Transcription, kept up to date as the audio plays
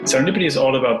Serendipity is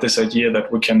all about this idea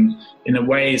that we can, in a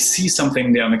way, see something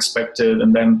in the unexpected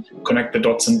and then connect the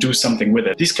dots and do something with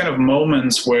it. These kind of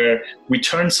moments where we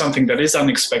turn something that is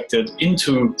unexpected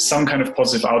into some kind of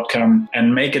positive outcome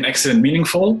and make an accident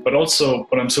meaningful. But also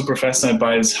what I'm super fascinated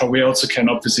by is how we also can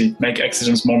obviously make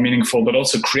accidents more meaningful, but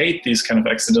also create these kind of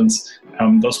accidents,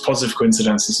 those positive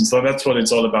coincidences. And so that's what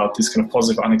it's all about, these kind of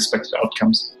positive, unexpected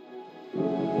outcomes.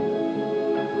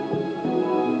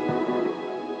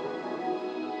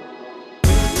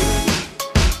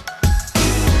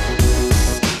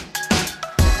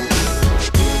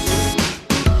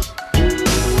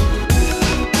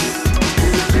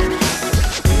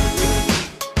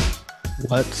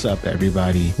 What's up,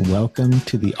 everybody? Welcome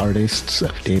to the Artists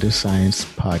of Data Science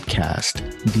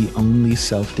podcast, the only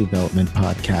self-development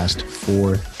podcast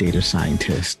for data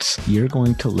scientists. You're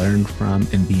going to learn from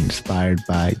and be inspired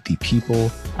by the people,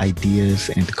 ideas,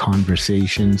 and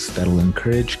conversations that will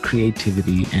encourage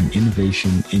creativity and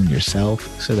innovation in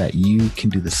yourself so that you can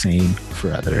do the same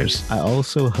for others. I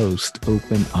also host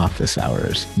open office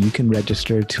hours. You can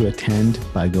register to attend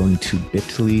by going to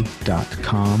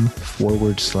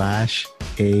bit.ly/ADSOH.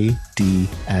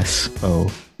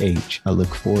 I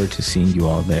look forward to seeing you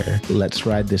all there. Let's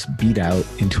ride this beat out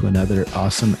into another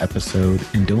awesome episode.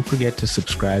 And don't forget to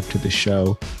subscribe to the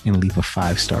show and leave a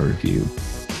 5-star review.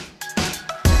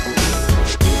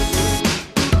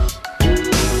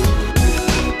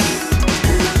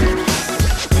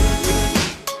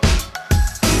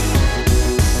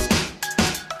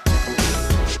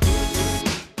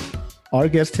 Our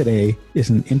guest today is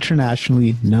an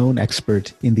internationally known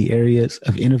expert in the areas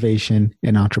of innovation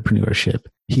and entrepreneurship.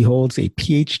 He holds a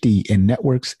PhD in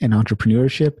networks and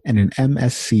entrepreneurship and an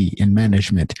MSc in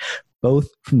management, both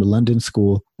from the London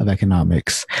School of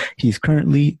Economics. He's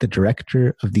currently the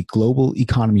director of the Global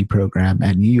Economy Program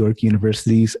at New York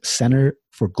University's Center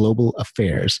for Global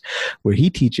Affairs, where he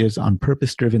teaches on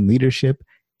purpose-driven leadership,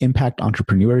 impact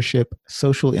entrepreneurship,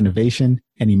 social innovation,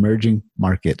 and emerging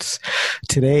markets.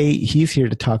 Today, he's here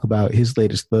to talk about his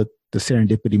latest book, The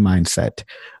Serendipity Mindset,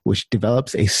 which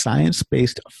develops a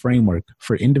science-based framework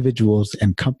for individuals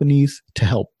and companies to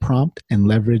help prompt and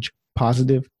leverage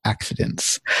positive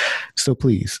accidents. So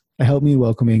please, help me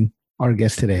welcoming our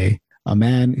guest today, a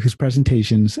man whose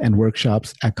presentations and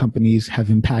workshops at companies have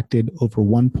impacted over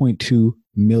 1.2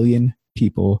 million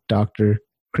people, Dr.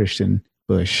 Christian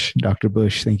Busch. Dr.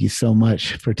 Busch, thank you so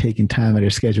much for taking time out of your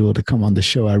schedule to come on the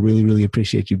show. I really, really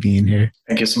appreciate you being here.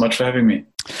 Thank you so much for having me.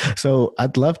 So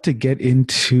I'd love to get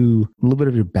into a little bit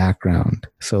of your background.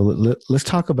 So let's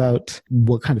talk about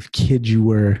what kind of kid you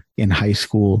were in high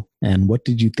school and what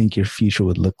did you think your future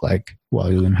would look like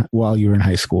while you were in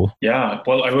high school? Yeah,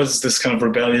 well, I was this kind of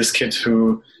rebellious kid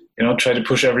who try to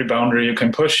push every boundary you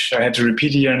can push. I had to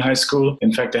repeat a year in high school.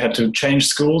 In fact, I had to change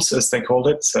schools, as they called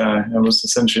it. I was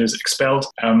essentially expelled.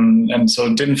 And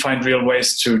so didn't find real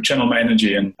ways to channel my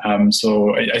energy. And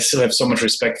so I still have so much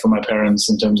respect for my parents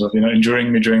in terms of,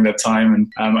 enduring me during that time.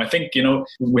 And I think,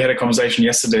 we had a conversation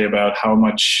yesterday about how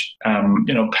much,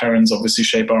 parents obviously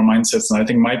shape our mindsets. And I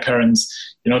think my parents,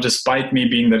 despite me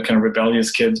being that kind of rebellious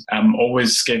kid,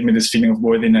 always gave me this feeling of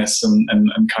worthiness and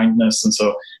kindness. And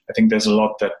so I think there's a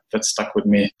lot that stuck with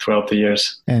me throughout the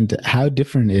years. And how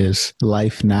different is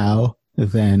life now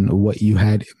than what you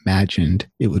had imagined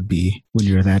it would be when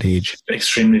you were that age?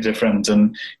 Extremely different.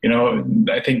 And,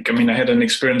 I had an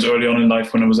experience early on in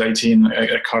life when I was 18,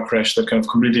 a car crash that kind of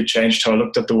completely changed how I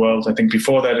looked at the world. I think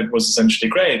before that, it was essentially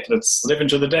great. Let's live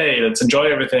into the day. Let's enjoy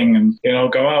everything and,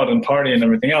 go out and party and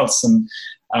everything else. And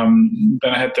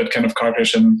then I had that kind of car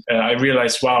crash and I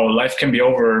realized, wow, life can be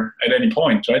over at any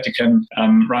point, right? You can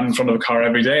run in front of a car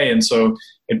every day. And so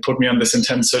it put me on this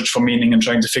intense search for meaning and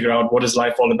trying to figure out what is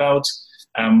life all about?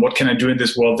 What can I do in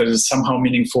this world that is somehow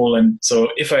meaningful? And so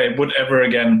if I would ever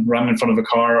again run in front of a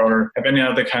car or have any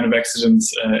other kind of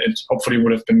accidents, it hopefully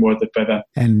would have been worth it by then.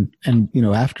 And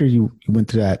after you went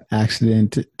through that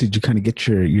accident, did you kind of get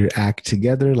your act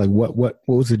together? Like what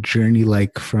was the journey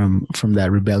like from that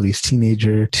rebellious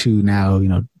teenager to now,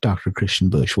 Dr. Christian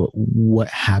Busch? What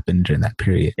happened during that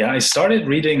period? Yeah, I started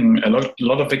reading a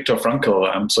lot of Viktor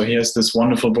Frankl. So he has this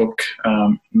wonderful book,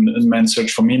 Man's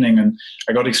Search for Meaning, and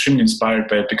I got extremely inspired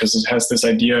by it because it has this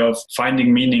idea of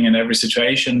finding meaning in every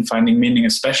situation, finding meaning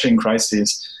especially in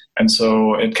crises. And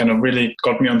so it kind of really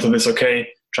got me onto this,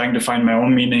 trying to find my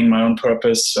own meaning, my own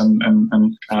purpose. And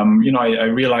I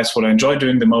realized what I enjoy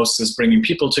doing the most is bringing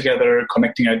people together,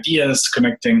 connecting ideas,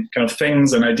 connecting kind of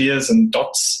things and ideas and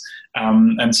dots.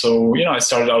 And so, I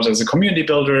started out as a community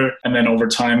builder and then over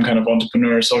time kind of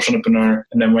entrepreneur, social entrepreneur,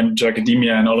 and then went to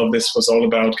academia. And all of this was all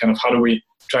about kind of how do we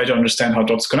try to understand how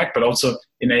dots connect, but also,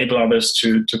 enable others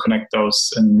to connect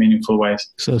those in meaningful ways.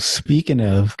 So speaking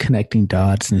of connecting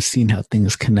dots and seeing how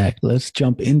things connect, let's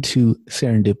jump into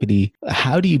serendipity.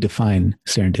 How do you define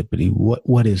serendipity?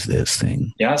 What is this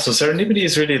thing? Yeah, so serendipity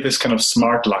is really this kind of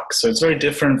smart luck. So it's very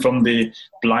different from the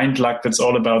blind luck that's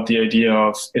all about the idea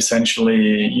of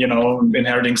essentially,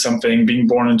 inheriting something, being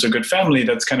born into a good family.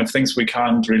 That's kind of things we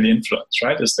can't really influence,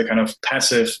 right? It's the kind of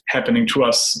passive happening to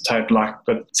us type luck.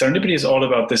 But serendipity is all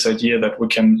about this idea that we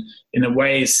can, in a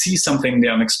way, see something the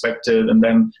unexpected and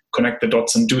then connect the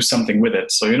dots and do something with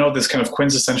it. So, this kind of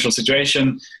quintessential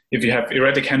situation, if you have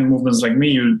erratic hand movements like me,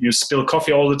 you spill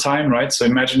coffee all the time, right? So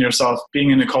imagine yourself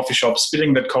being in a coffee shop,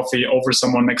 spilling that coffee over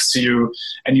someone next to you,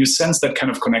 and you sense that kind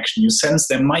of connection. You sense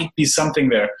there might be something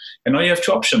there. And now you have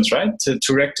two options, right? To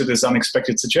react to this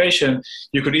unexpected situation.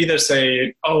 You could either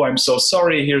say, oh, I'm so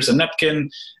sorry, here's a napkin.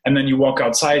 And then you walk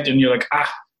outside and you're like,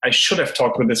 I should have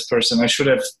talked with this person. I should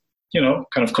have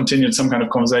kind of continued some kind of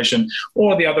conversation.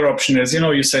 Or the other option is,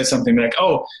 you say something like,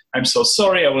 oh, I'm so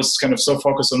sorry. I was kind of so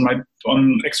focused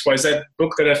on XYZ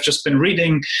book that I've just been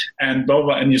reading and blah,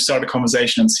 blah, and you start a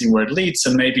conversation and see where it leads.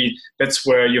 And maybe that's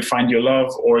where you find your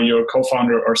love or your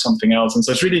co-founder or something else. And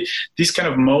so it's really these kind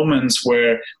of moments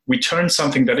where we turn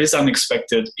something that is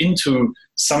unexpected into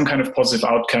some kind of positive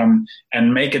outcome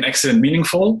and make an accident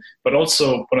meaningful. But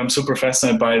also what I'm super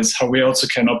fascinated by is how we also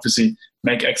can obviously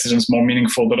make accidents more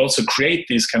meaningful, but also create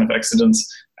these kind of accidents,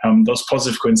 those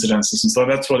positive coincidences. And so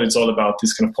that's what it's all about,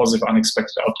 these kind of positive,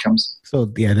 unexpected outcomes.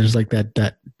 So yeah, there's like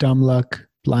that dumb luck,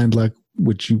 blind luck,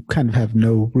 which you kind of have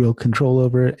no real control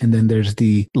over. And then there's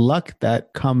the luck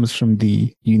that comes from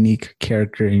the unique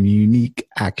character and unique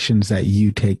actions that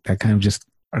you take that kind of just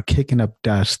are kicking up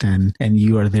dust and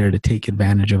you are there to take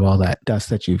advantage of all that dust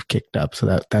that you've kicked up.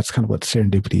 So that's kind of what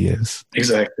serendipity is.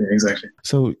 Exactly.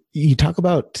 So you talk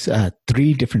about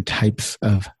 3 different types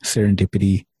of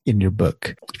serendipity in your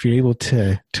book. If you're able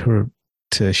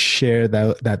to share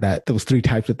those 3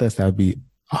 types with us, that would be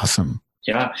awesome.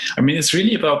 Yeah. I mean, it's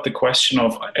really about the question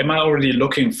of, am I already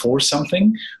looking for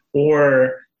something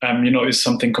or is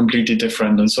something completely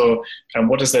different. And so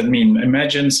what does that mean?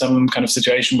 Imagine some kind of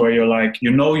situation where you're like,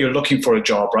 you're looking for a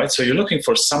job, right? So you're looking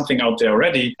for something out there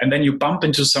already. And then you bump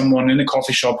into someone in a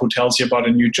coffee shop who tells you about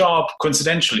a new job,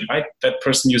 coincidentally, right? That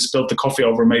person you spilled the coffee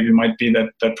over maybe might be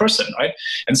that person, right?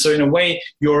 And so in a way,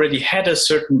 you already had a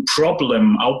certain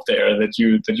problem out there that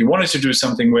you wanted to do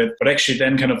something with, but actually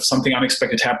then kind of something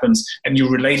unexpected happens and you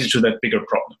relate it to that bigger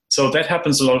problem. So that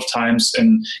happens a lot of times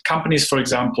in companies, for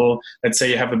example. Let's say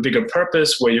you have a bigger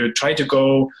purpose where you try to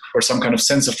go or some kind of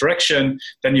sense of direction,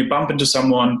 then you bump into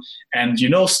someone and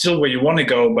still where you want to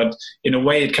go, but in a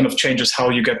way it kind of changes how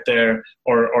you get there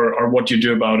or what you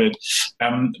do about it,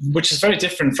 which is very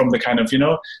different from the kind of,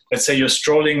 let's say you're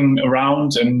strolling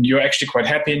around and you're actually quite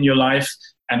happy in your life,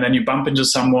 and then you bump into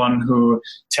someone who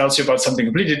tells you about something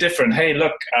completely different. Hey,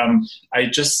 look, I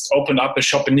just opened up a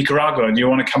shop in Nicaragua. Do you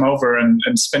want to come over and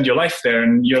spend your life there?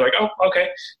 And you're like, oh, okay.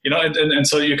 And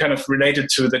so you kind of related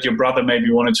to that your brother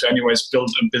maybe wanted to anyways build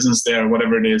a business there or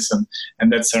whatever it is.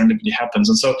 And that serendipity happens.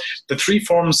 And so the 3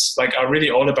 forms are really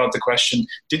all about the question,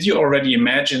 did you already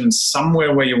imagine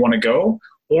somewhere where you want to go?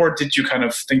 Or did you kind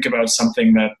of think about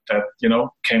something that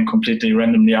came completely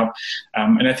randomly up?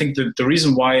 And I think the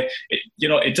reason why,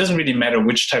 it doesn't really matter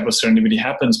which type of serendipity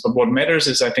happens, but what matters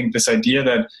is I think this idea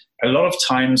that a lot of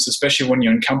times, especially when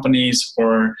you're in companies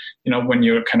or, when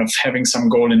you're kind of having some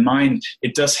goal in mind,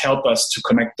 it does help us to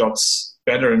connect dots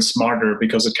better and smarter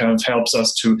because it kind of helps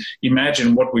us to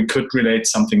imagine what we could relate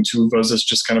something to versus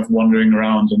just kind of wandering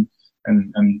around and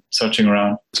searching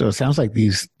around. So it sounds like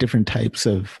these different types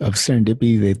of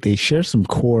serendipity, they share some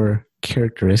core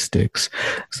characteristics.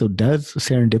 So does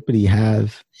serendipity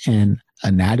have an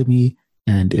anatomy?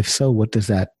 And if so, what does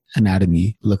that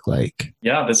anatomy look like?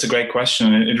 Yeah, that's a great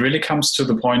question. It really comes to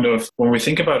the point of when we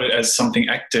think about it as something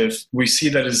active, we see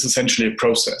that it's essentially a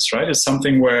process, right? It's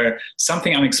something where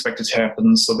something unexpected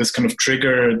happens. So this kind of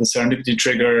trigger, the serendipity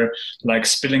trigger, like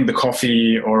spilling the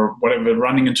coffee or whatever,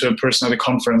 running into a person at a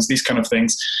conference, these kind of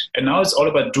things. And now it's all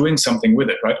about doing something with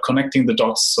it, right? Connecting the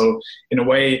dots. So in a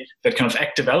way, that kind of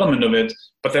active element of it,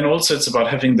 but then also it's about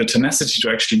having the tenacity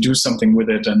to actually do something with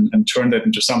it and turn that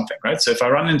into something, right? So if I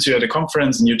run into you at a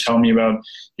conference and you tell me about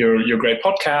your great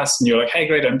podcast, and you're like, hey,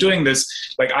 great, I'm doing this.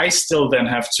 Like, I still then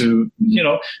have to,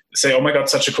 say, oh my God,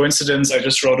 such a coincidence. I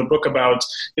just wrote a book about,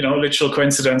 literal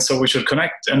coincidence, so we should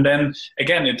connect. And then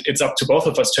again, it's up to both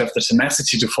of us to have the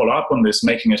tenacity to follow up on this,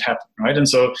 making it happen, right? And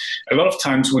so a lot of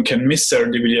times we can miss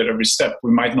serendipity at every step. We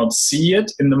might not see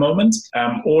it in the moment,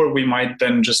 or we might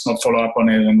then just not follow up on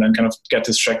it and then kind of get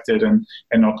distracted and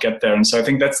not get there. And so I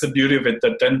think that's the beauty of it,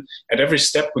 that then at every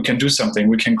step we can do something.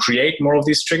 We can create more of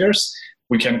these triggers.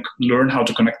 We can learn how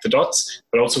to connect the dots,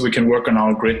 but also we can work on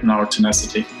our grit and our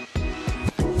tenacity.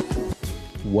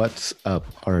 What's up,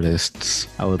 artists?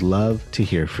 I would love to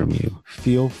hear from you.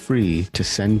 Feel free to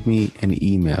send me an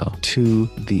email to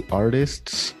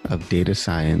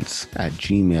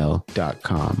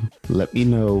theartistsofdatascience@gmail.com. Let me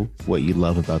know what you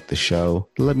love about the show.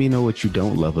 Let me know what you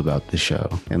don't love about the show.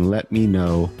 And let me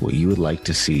know what you would like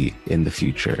to see in the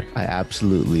future. I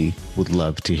absolutely would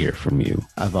love to hear from you.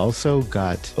 I've also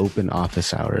got open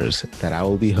office hours that I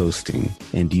will be hosting,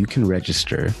 and you can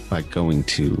register by going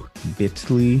to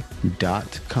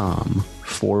bit.ly/ADSOH.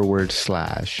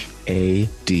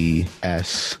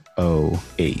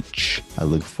 I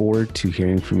look forward to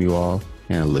hearing from you all,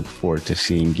 and I look forward to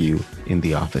seeing you in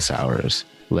the office hours.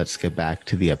 Let's get back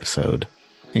to the episode.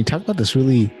 And you talk about this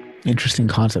really interesting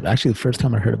concept. Actually, the first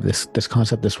time I heard of this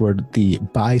concept, this word, the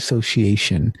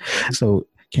bisociation. So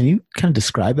can you kind of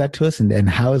describe that to us, and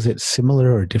how is it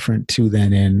similar or different to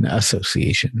then in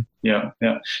association? Yeah.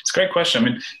 It's a great question. I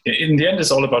mean, in the end,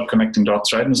 it's all about connecting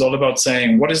dots, right? And it's all about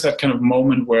saying, what is that kind of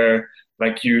moment where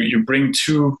like you bring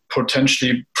two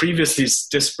potentially previously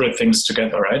disparate things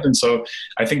together, right? And so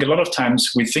I think a lot of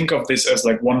times we think of this as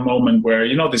like one moment where,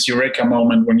 this eureka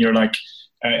moment when you're like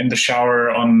in the shower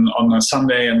on a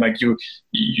Sunday, and like you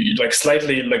like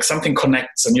slightly like something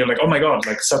connects and you're like, oh my God,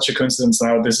 like such a coincidence,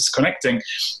 now this is connecting.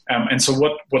 And so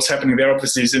what's happening there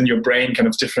obviously is in your brain kind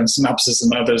of different synapses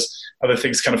and other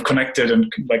things kind of connected and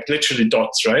like literally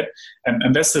dots, right?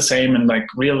 And that's the same in like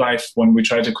real life when we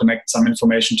try to connect some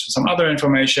information to some other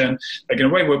information. Like in a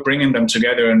way, we're bringing them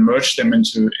together and merge them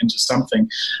into something.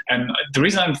 And the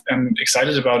reason I'm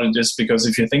excited about it is because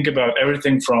if you think about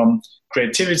everything from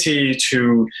creativity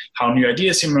to how new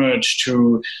ideas emerge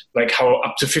to like how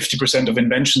up to 50% of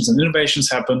inventions and innovations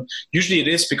happen, usually it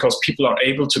is because people are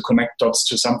able to connect dots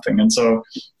to something. And so,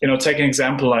 take an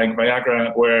example like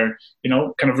Viagra, where,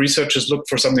 kind of researchers looked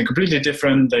for something completely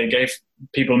different. They gave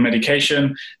people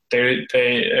medication, they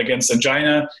against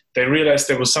angina. They realized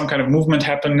there was some kind of movement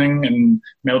happening in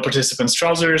male participants'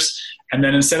 trousers. And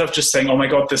then instead of just saying, oh my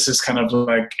God, this is kind of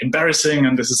like embarrassing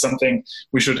and this is something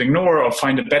we should ignore or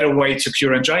find a better way to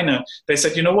cure angina, they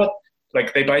said, you know what?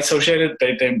 Like they bisociated,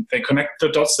 they connect the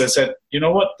dots. They said, you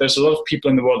know what? There's a lot of people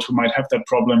in the world who might have that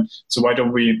problem. So why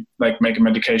don't we like make a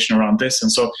medication around this? And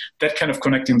so that kind of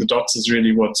connecting the dots is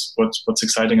really what's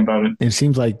exciting about it. It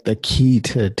seems like the key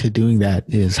to doing that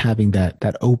is having that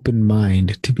open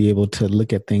mind to be able to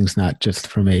look at things not just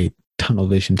from a tunnel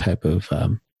vision type of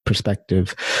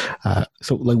perspective.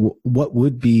 So like what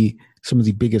would be some of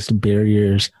the biggest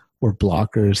barriers or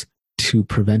blockers to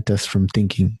prevent us from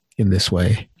thinking in this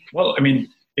way? Well, I mean,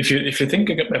 if you think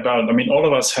about, I mean, all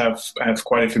of us have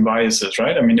quite a few biases,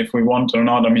 right? I mean, if we want or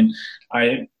not, I mean,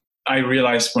 I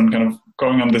realized when kind of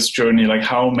going on this journey, like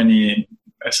how many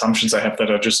assumptions I have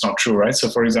that are just not true, right? So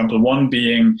for example, one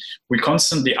being we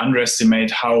constantly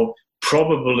underestimate how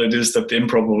probable it is that the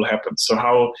improbable happens. So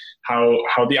how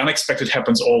the unexpected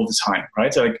happens all the time,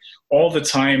 right? Like all the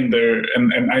time there,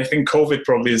 and I think COVID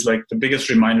probably is like the biggest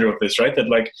reminder of this, right? That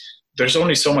like there's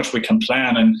only so much we can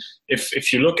plan. And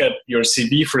if you look at your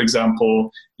CV, for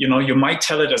example, you might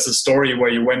tell it as a story where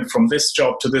you went from this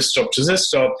job to this job to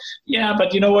this job. Yeah,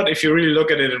 but you know what? If you really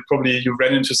look at it, probably you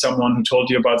ran into someone who told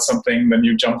you about something, then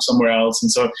you jump somewhere else.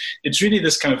 And so it's really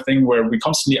this kind of thing where we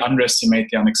constantly underestimate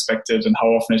the unexpected and how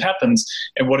often it happens.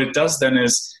 And what it does then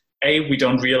is, we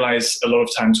don't realize a lot of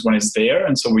times when it's there,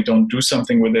 and so we don't do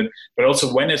something with it. But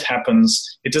also when it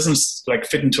happens, it doesn't like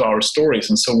fit into our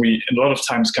stories. And so we, a lot of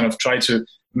times, kind of try to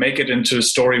make it into a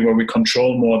story where we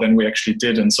control more than we actually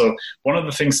did. And so one of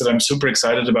the things that I'm super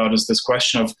excited about is this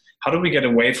question of how do we get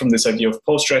away from this idea of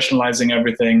post-rationalizing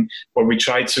everything, where we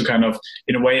try to kind of,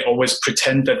 in a way, always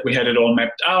pretend that we had it all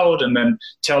mapped out and then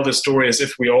tell the story as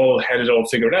if we all had it all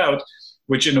figured out,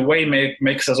 which in a way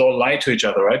makes us all lie to each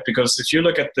other, right? Because if you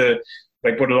look at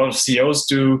like what a lot of CEOs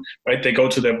do, right? They go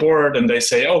to their board and they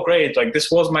say, oh, great, like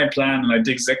this was my plan and I did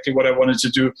exactly what I wanted to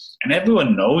do. And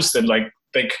everyone knows that like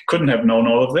they couldn't have known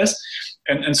all of this.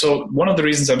 And so one of the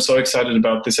reasons I'm so excited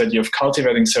about this idea of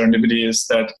cultivating serendipity is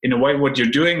that in a way what you're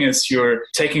doing is you're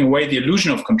taking away the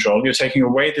illusion of control. You're taking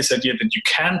away this idea that you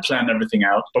can plan everything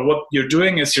out. But what you're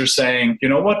doing is you're saying, you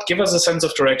know what, give us a sense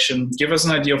of direction, give us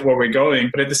an idea of where we're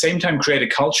going, but at the same time create a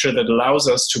culture that allows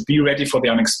us to be ready for the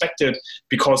unexpected,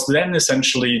 because then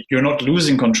essentially you're not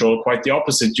losing control, quite the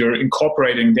opposite. You're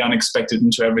incorporating the unexpected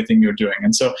into everything you're doing.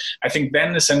 And so I think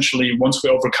then essentially once we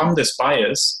overcome this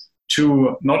bias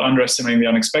to not underestimating the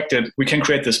unexpected, we can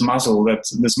create this muscle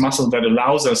that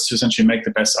allows us to essentially make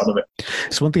the best out of it.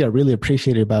 So one thing I really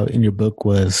appreciated about in your book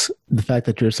was the fact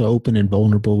that you're so open and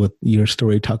vulnerable with your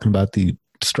story, talking about the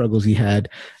struggles you had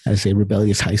as a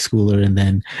rebellious high schooler, and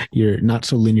then your not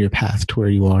so linear path to where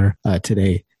you are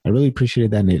today. I really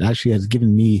appreciated that. And it actually has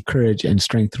given me courage and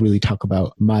strength to really talk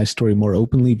about my story more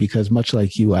openly, because much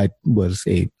like you, I was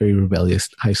a very rebellious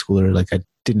high schooler. Like, I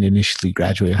didn't initially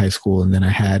graduate high school, and then I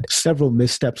had several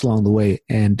missteps along the way.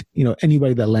 And, you know,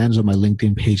 anybody that lands on my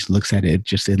LinkedIn page looks at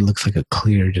it, it looks like a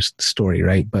clear just story,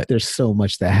 right? But there's so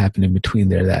much that happened in between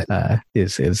there that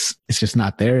it's just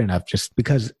not there. And I've just,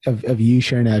 because of you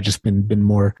sharing it, I've just been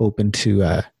more open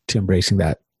to embracing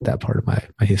that part of my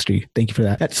history. Thank you for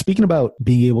that. Speaking about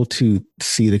being able to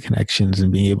see the connections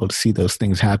and being able to see those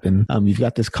things happen, you've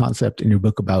got this concept in your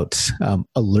book about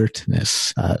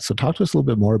alertness. So talk to us a little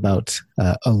bit more about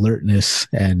alertness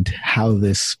and how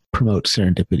this promotes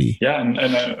serendipity. Yeah,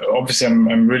 and obviously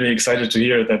I'm really excited to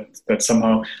hear that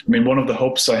somehow, I mean, one of the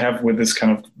hopes I have with this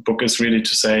kind of book is really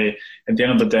to say, at the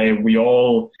end of the day, we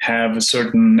all have a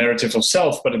certain narrative of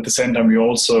self, but at the same time, we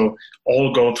also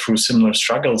all go through similar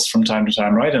struggles from time to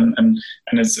time, right? And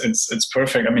it's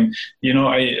perfect. I mean, you know,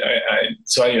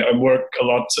 I work a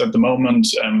lot at the moment,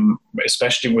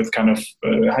 especially with kind of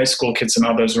high school kids and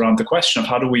others, around the question of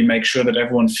how do we make sure that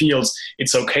everyone feels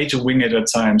it's okay to wing it at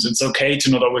times. It's okay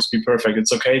to not always be perfect.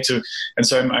 It's okay to, and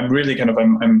so I'm really kind of,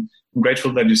 I'm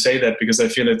grateful that you say that, because I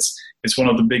feel it's one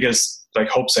of the biggest like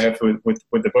hopes I have with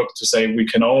the book, to say we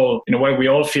can all, in a way, we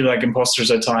all feel like imposters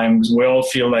at times. We all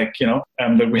feel like, you know,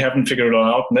 that we haven't figured it all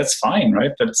out, and that's fine,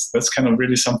 right? That's kind of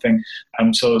really something.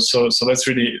 So that's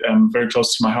really very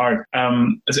close to my heart.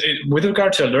 With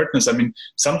regard to alertness, I mean,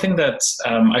 something that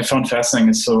I found fascinating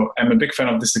is, so I'm a big fan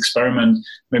of this experiment,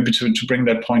 maybe to bring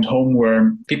that point home,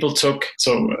 where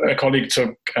a colleague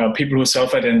took people who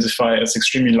self-identify as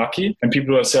extremely lucky and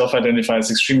people who self-identify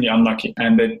as extremely unlucky.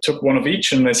 And they took one of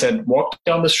each and they said, walk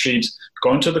down the street,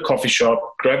 go into the coffee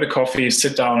shop, grab a coffee,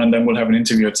 sit down, and then we'll have an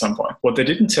interview at some point. What they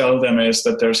didn't tell them is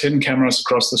that there's hidden cameras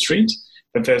across the street,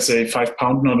 that there's a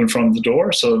 £5 note in front of the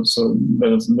door. So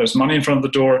there's money in front of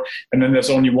the door. And then there's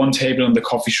only one table in the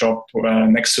coffee shop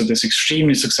next to this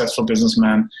extremely successful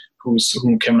businessman who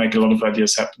can make a lot of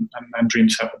ideas happen and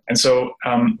dreams happen. And so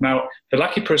now the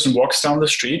lucky person walks down the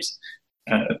street,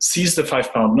 sees the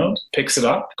 £5 note, picks it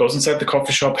up, goes inside the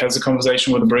coffee shop, has a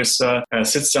conversation with the barista,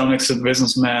 sits down next to the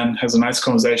businessman, has a nice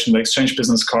conversation, they exchange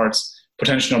business cards,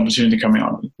 potential opportunity coming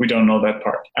on. We don't know that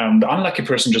part. The unlucky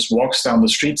person just walks down the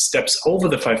street, steps over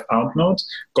the £5 note,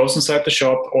 goes inside the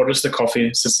shop, orders the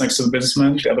coffee, sits next to the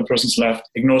businessman, the other person's left,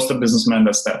 ignores the businessman,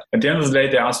 that's that. At the end of the day,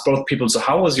 they ask both people, so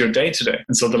how was your day today?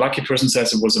 And so the lucky person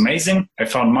says, it was amazing. I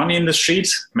found money in the street,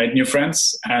 made new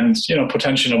friends, and, you know,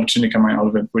 potential opportunity coming out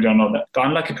of it. We don't know that. The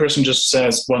unlucky person just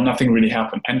says, well, nothing really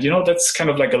happened. And, you know, that's kind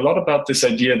of like a lot about this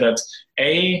idea that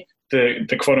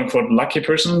the quote-unquote lucky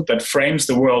person that frames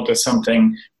the world as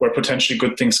something where potentially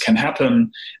good things can happen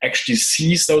actually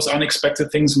sees those unexpected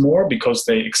things more, because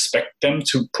they expect them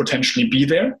to potentially be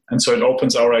there. And so it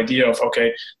opens our idea of,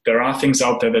 okay, there are things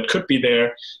out there that could be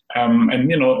there. And,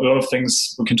 you know, a lot of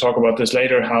things, we can talk about this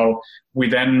later, how we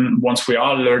then, once we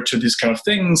are alert to these kind of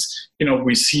things, you know,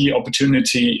 we see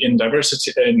opportunity in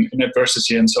diversity, in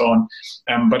adversity, and so on.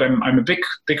 But I'm a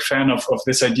big fan of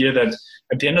this idea that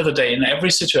at the end of the day, in every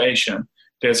situation,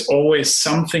 there's always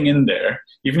something in there,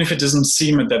 even if it doesn't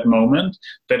seem at that moment,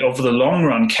 that over the long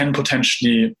run can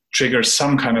potentially trigger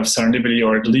some kind of serendipity,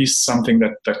 or at least something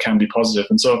that can be positive.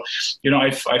 And so, you know,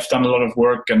 I've done a lot of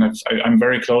work, and I'm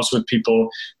very close with people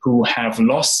who have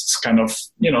lost kind of,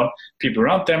 you know, people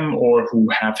around them, or who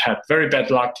have had very bad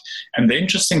luck. And the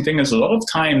interesting thing is, a lot of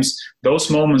times those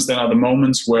moments then are the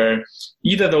moments where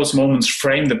either those moments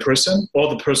frame the person, or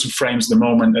the person frames the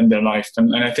moment in their life.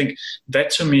 And I think that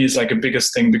to me is like a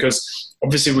biggest thing, because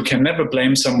obviously we can never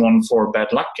blame someone for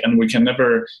bad luck, and we can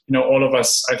never, you know, all of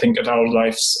us, I think, at our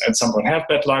lives at some point have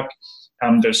bad luck.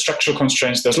 There's structural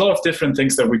constraints. There's a lot of different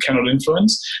things that we cannot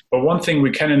influence. But one thing we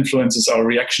can influence is our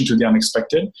reaction to the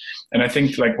unexpected. And I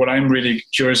think like what I'm really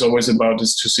curious always about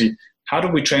is to see, how do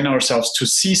we train ourselves to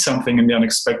see something in the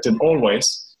unexpected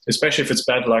always, especially if it's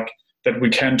bad luck, that we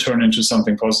can turn into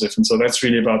something positive. And so that's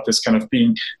really about this kind of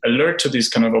being alert to these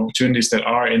kind of opportunities that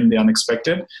are in the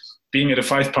unexpected, being at a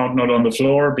 5-pound note on the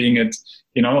floor, being at,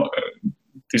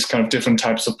 these kind of different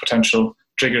types of potential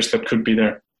triggers that could be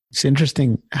there. It's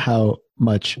interesting how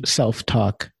much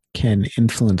self-talk can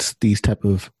influence these type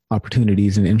of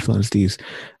opportunities and influence these,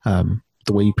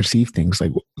 the way you perceive things.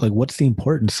 Like what's the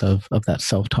importance of that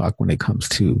self-talk when it comes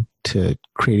to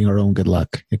creating our own good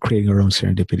luck and creating our own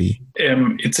serendipity?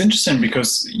 It's interesting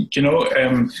because,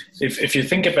 if you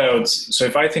think about, so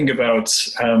if I think about,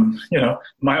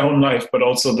 my own life, but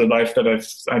also the life that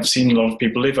I've seen a lot of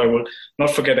people live, I will not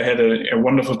forget I had a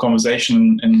wonderful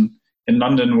conversation in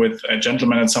London with a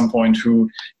gentleman at some point who,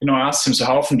 I asked him, so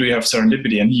how often do you have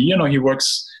serendipity? And he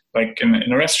works like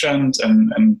in a restaurant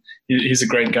and he's a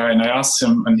great guy. And I asked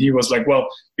him and he was like, well,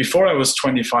 before I was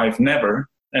 25, never.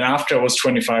 And after I was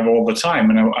 25, all the time.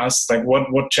 And I asked like,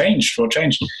 what changed? What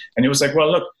changed? And he was like,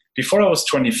 well, look, before I was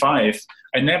 25,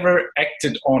 I never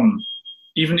acted on,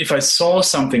 even if I saw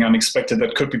something unexpected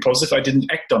that could be positive, I didn't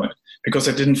act on it because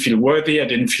I didn't feel worthy. I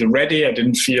didn't feel ready. I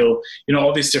didn't feel,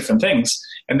 all these different things.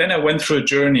 And then I went through a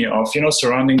journey of,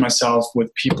 surrounding myself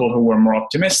with people who were more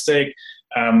optimistic,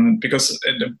 because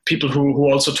people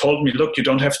who also told me, look, you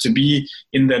don't have to be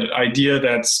in that idea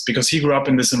that's because he grew up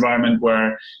in this environment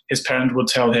where his parent would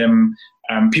tell him,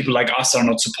 people like us are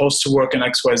not supposed to work in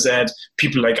XYZ.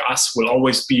 People like us will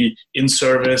always be in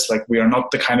service. Like we are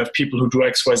not the kind of people who do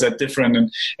XYZ different.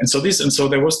 And so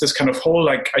there was this kind of whole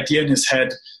like idea in his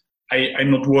head,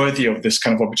 I'm not worthy of this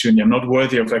kind of opportunity. I'm not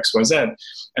worthy of XYZ.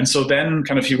 And so then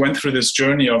kind of he went through this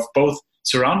journey of both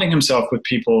surrounding himself with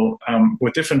people,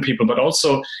 with different people, but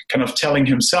also kind of telling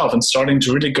himself and starting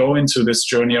to really go into this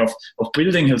journey of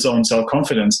building his own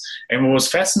self-confidence. And what was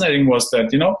fascinating was that,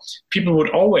 people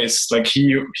would always, like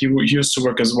he used to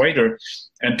work as a waiter,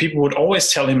 and people would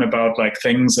always tell him about like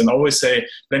things and always say,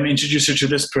 let me introduce you to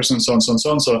this person, so on, so on,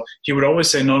 so on. So he would always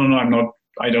say, no,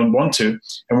 I don't want to.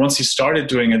 And once he started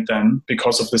doing it then,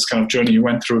 because of this kind of journey he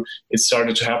went through, it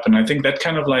started to happen. I think that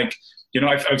kind of like,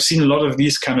 I've seen a lot of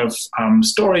these kind of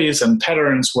stories and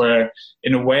patterns where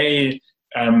in a way,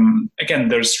 again,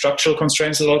 there's structural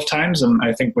constraints a lot of times. And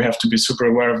I think we have to be super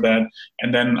aware of that.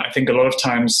 And then I think a lot of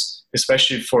times,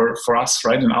 especially for us,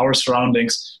 right, in our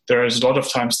surroundings, there is a lot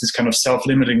of times these kind of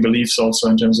self-limiting beliefs also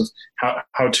in terms of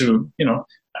how to,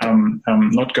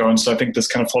 not go. And so I think this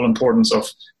kind of whole importance of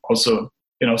also,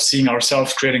 seeing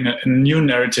ourselves, creating a new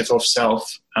narrative of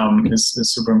self is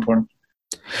super important.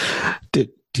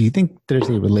 Do you think there's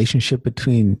a relationship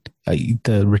between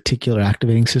the reticular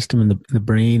activating system in the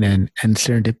brain and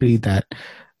serendipity that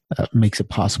makes it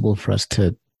possible for us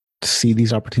to see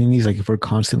these opportunities? Like if we're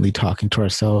constantly talking to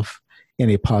ourselves in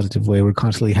a positive way, we're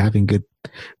constantly having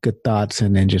good thoughts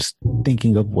and then just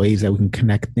thinking of ways that we can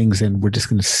connect things, and we're just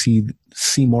going to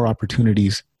see more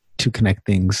opportunities to connect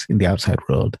things in the outside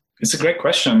world. It's a great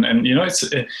question. And, it's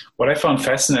what I found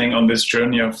fascinating on this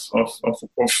journey of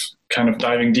kind of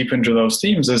diving deep into those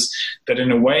themes is that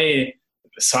in a way,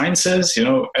 sciences,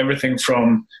 everything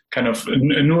from kind of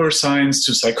neuroscience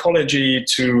to psychology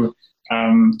to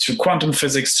quantum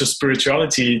physics to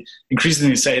spirituality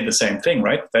increasingly say the same thing,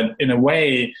 right? That in a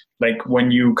way, like when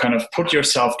you kind of put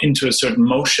yourself into a certain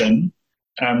motion,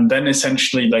 then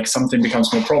essentially like something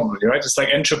becomes more probable, right? It's like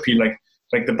entropy, like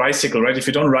the bicycle, right? If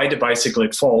you don't ride a bicycle,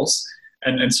 it falls.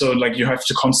 And so like you have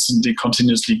to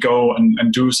continuously go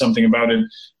and do something about it.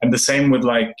 And the same with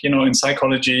like, in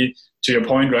psychology, to your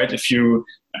point, right? If you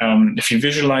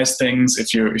visualize things,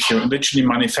 if you literally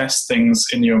manifest things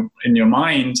in your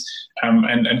mind,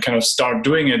 and kind of start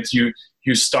doing it,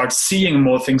 you start seeing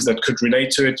more things that could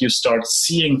relate to it. You start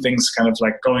seeing things kind of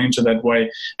like going into that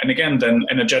way. And again, then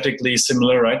energetically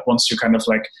similar, right? Once you kind of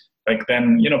like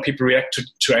then, people react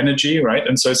to energy, right?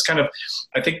 And so it's kind of,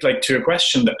 I think like to your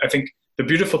question, that I think the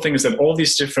beautiful thing is that all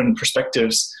these different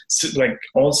perspectives like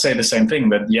all say the same thing,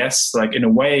 that yes, like in a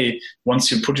way, once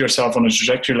you put yourself on a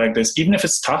trajectory like this, even if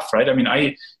it's tough, right? I mean,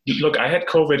 I had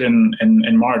COVID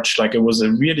in March, like it was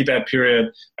a really bad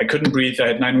period. I couldn't breathe. I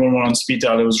had 911 on speed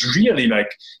dial. It was really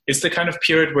like, it's the kind of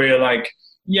period where you're like,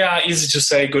 yeah, easy to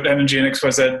say good energy and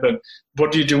XYZ, but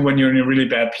what do you do when you're in a really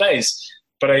bad place?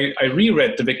 But I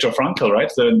reread the Viktor Frankl,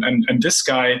 right? And this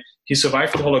guy, he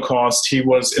survived the Holocaust. He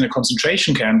was in a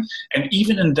concentration camp. And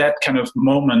even in that kind of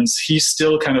moments, he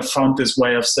still kind of found this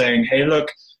way of saying, hey,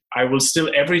 look, I will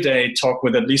still every day talk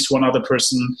with at least one other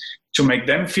person to make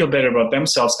them feel better about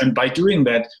themselves. And by doing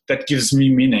that, that gives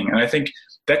me meaning. And I think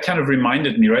that kind of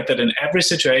reminded me, right, that in every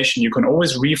situation, you can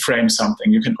always reframe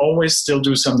something. You can always still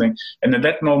do something. And at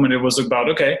that moment, it was about,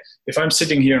 okay, if I'm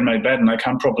sitting here in my bed and I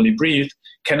can't properly breathe,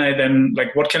 can I then,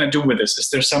 like, what can I do with this? Is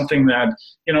there something that,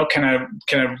 can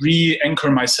I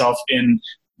re-anchor myself in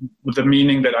the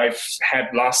meaning that I've had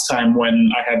last time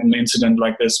when I had an incident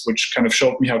like this, which kind of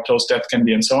showed me how close death can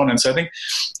be and so on. And so I think,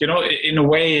 in a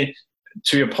way,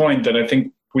 to your point, that I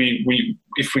think we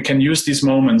if we can use these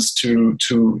moments to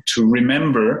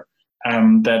remember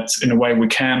that in a way we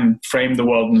can frame the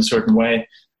world in a certain way,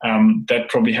 that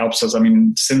probably helps us. I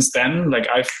mean, since then, like,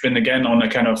 I've been again on a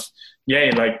kind of,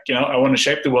 I want to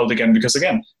shape the world again, because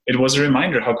again, it was a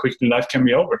reminder how quickly life can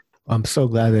be over. I'm so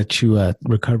glad that you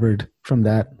recovered from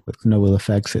that with no ill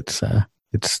effects.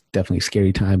 It's definitely a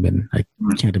scary time, and I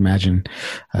can't imagine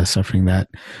suffering that.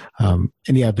 And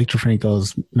yeah, Viktor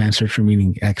Frankl's Man's Search for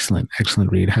Meaning, excellent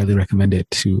read. Highly recommend it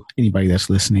to anybody that's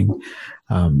listening.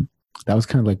 That was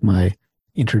kind of like my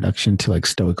introduction to like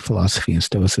Stoic philosophy and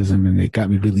Stoicism, and it got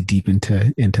me really deep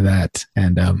into that.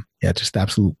 And just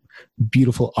absolute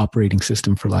beautiful operating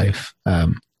system for life,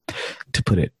 to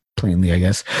put it plainly, I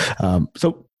guess.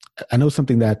 So I know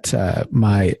something that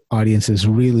my audience is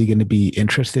really going to be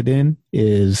interested in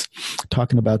is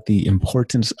talking about the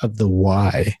importance of the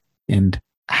why and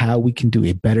how we can do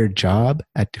a better job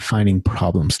at defining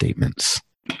problem statements.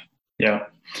 Yeah.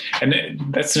 And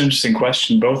that's an interesting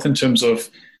question, both in terms of,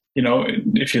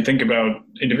 if you think about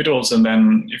individuals, and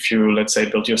then if you, let's say,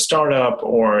 build your startup,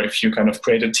 or if you kind of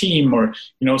create a team, or,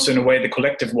 so in a way the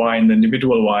collective why and the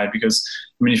individual why, because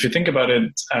I mean, if you think about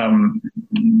it,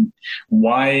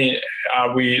 why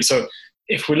are we, so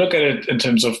if we look at it in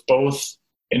terms of both,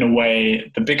 in a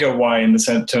way, the bigger why in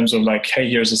the terms of like, hey,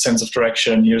 here's a sense of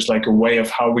direction, here's like a way of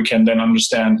how we can then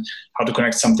understand how to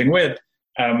connect something with,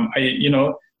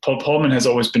 Paul Polman has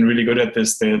always been really good at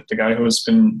this. The guy who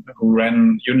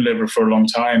ran Unilever for a long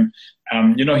time.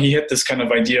 He had this kind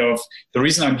of idea of, the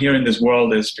reason I'm here in this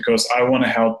world is because I want to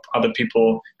help other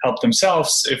people help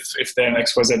themselves if they're in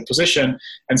XYZ position.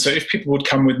 And so if people would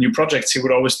come with new projects, he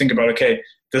would always think about, okay,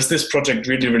 does this project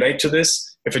really relate to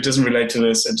this? If it doesn't relate to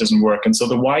this, it doesn't work. And so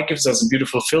the why gives us a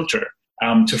beautiful filter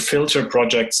to filter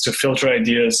projects, to filter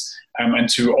ideas, and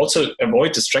to also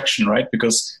avoid distraction, right?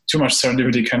 Because too much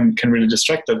serendipity can really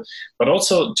distract it. But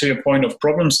also, to your point of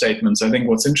problem statements, I think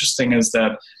what's interesting is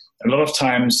that a lot of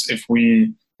times if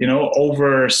we,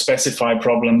 over-specify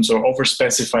problems or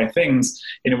over-specify things,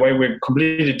 in a way we're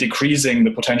completely decreasing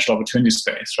the potential opportunity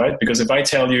space, right? Because if I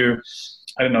tell you,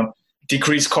 I don't know,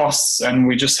 decrease costs, and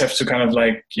we just have to kind of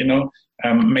like,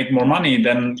 make more money,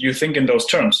 then you think in those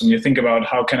terms, and you think about,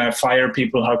 how can I fire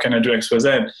people? How can I do X, Y,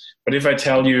 Z? But if I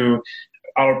tell you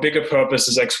our bigger purpose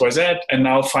is X, Y, Z, and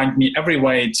now find me every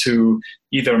way to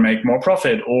either make more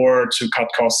profit or to cut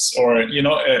costs, or,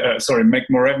 make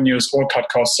more revenues or cut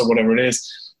costs, or whatever it is,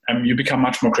 you become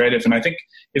much more creative. And I think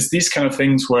it's these kind of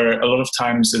things where a lot of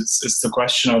times it's the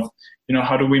question of,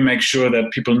 how do we make sure that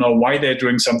people know why they're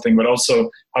doing something, but also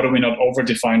how do we not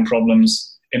over-define problems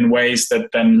in ways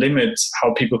that then limit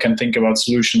how people can think about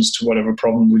solutions to whatever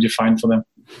problem we define for them.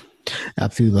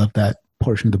 Absolutely love that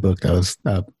portion of the book. That was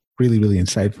really, really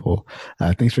insightful.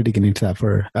 Thanks for digging into that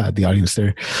for the audience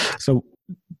there. So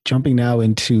jumping now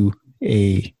into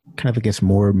a kind of, I guess,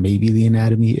 more maybe the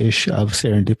anatomy-ish of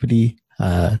serendipity,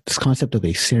 this concept of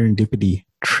a serendipity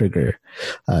trigger.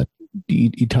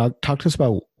 You talk to us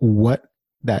about what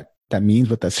that means,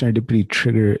 what that serendipity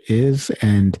trigger is,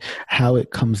 and how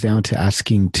it comes down to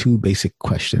asking two basic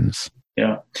questions.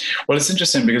 Yeah. Well, it's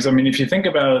interesting because, I mean, if you think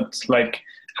about, like,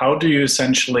 how do you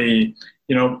essentially,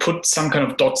 put some kind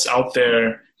of dots out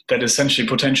there that essentially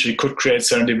potentially could create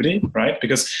serendipity, right?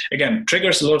 Because again,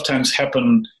 triggers a lot of times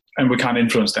happen and we can't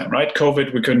influence them, right?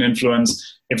 COVID, we couldn't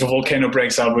influence. If a volcano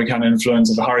breaks out, we can't influence.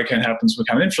 If a hurricane happens, we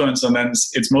can't influence. And then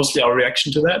it's mostly our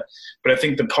reaction to that. But I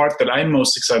think the part that I'm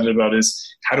most excited about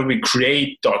is, how do we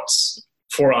create dots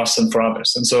for us and for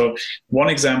others? And so one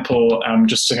example,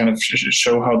 just to kind of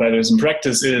show how that is in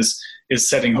practice, is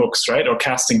setting hooks, right? Or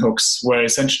casting hooks, where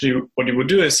essentially what you would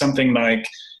do is something like,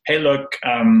 hey, look,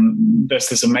 there's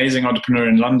this amazing entrepreneur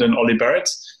in London, Ollie Barrett.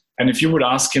 And if you would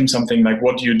ask him something like,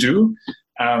 what do you do?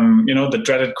 The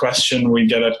dreaded question we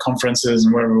get at conferences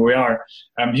and wherever we are,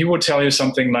 he would tell you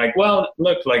something like, well,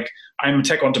 look, like, I'm a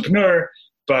tech entrepreneur,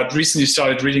 but recently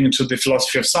started reading into the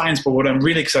philosophy of science, but what I'm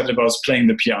really excited about is playing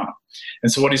the piano.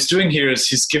 And so what he's doing here is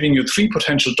he's giving you three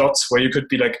potential dots where you could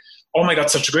be like, oh my God,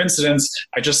 such a coincidence.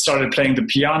 I just started playing the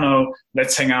piano.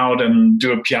 Let's hang out and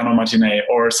do a piano matinee.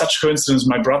 Or such a coincidence,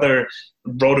 my brother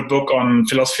wrote a book on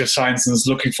philosophy of science and is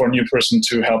looking for a new person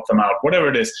to help them out. Whatever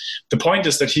it is. The point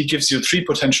is that he gives you three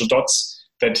potential dots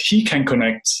that he can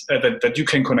connect, that you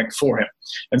can connect for him.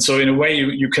 And so in a way,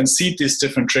 you can see these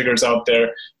different triggers out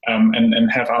there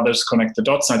and have others connect the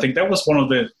dots. And I think that was one of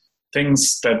the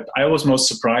things that I was most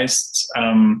surprised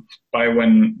by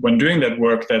when doing that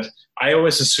work, that I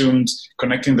always assumed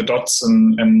connecting the dots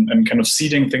and kind of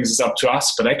seeding things is up to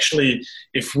us. But actually,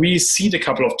 if we seed a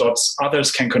couple of dots,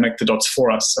 others can connect the dots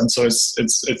for us. And so it's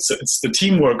the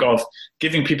teamwork of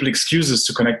giving people excuses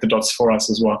to connect the dots for us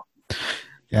as well.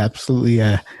 Yeah, absolutely.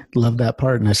 Love that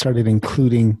part. And I started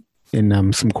including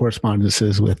in some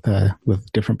correspondences with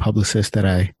different publicists that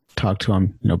I talked to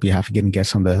on behalf of getting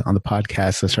guests on the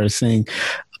podcast. I started saying,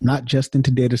 I'm not just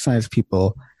into data science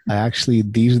people.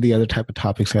 These are the other type of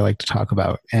topics I like to talk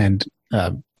about, and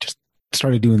just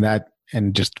started doing that,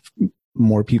 and just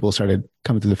more people started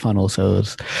coming through the funnel. So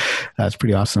it's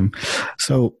pretty awesome.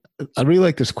 So I really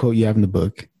like this quote you have in the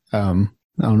book. I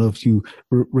don't know if you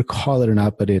recall it or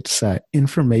not, but it's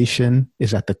information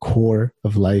is at the core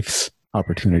of life's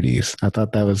opportunities. I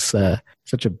thought that was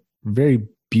such a very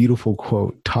beautiful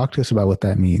quote. Talk to us about what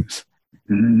that means.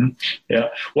 Mm-hmm. Yeah.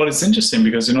 Well, it's interesting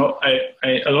because, I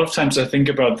a lot of times I think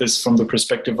about this from the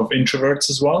perspective of introverts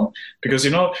as well, because,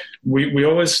 we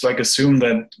always assume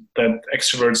that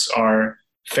extroverts are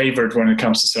favored when it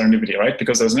comes to serendipity, right?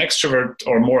 Because as an extrovert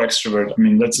or more extrovert,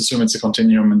 let's assume it's a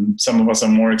continuum, and some of us are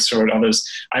more extrovert, others.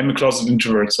 I'm a closet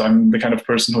introvert, so I'm the kind of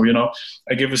person who,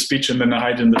 I give a speech and then I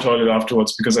hide in the toilet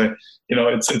afterwards because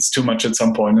it's too much at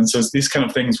some point. And so it's these kind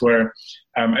of things where,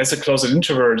 as a closet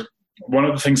introvert, one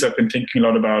of the things I've been thinking a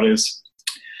lot about is,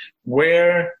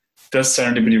 where does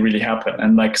serendipity really happen?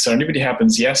 And serendipity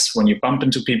happens, yes, when you bump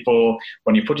into people,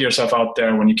 when you put yourself out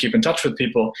there, when you keep in touch with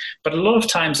people. But a lot of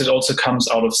times it also comes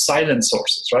out of silent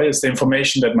sources, right? It's the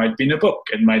information that might be in a book.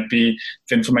 It might be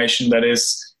the information that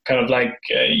is kind of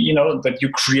that you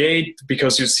create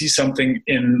because you see something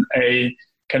in a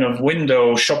kind of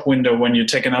shop window when you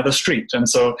take another street. And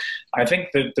so I think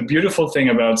that the beautiful thing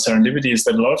about serendipity is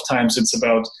that a lot of times it's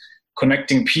about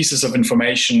connecting pieces of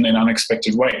information in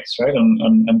unexpected ways, right?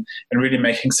 And really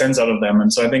making sense out of them.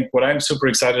 And so I think what I'm super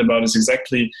excited about is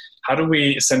exactly how do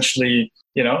we essentially,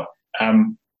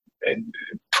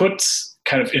 put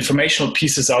kind of informational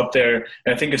pieces out there.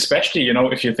 And I think especially,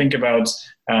 if you think about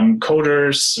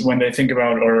coders, when they think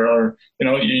about, or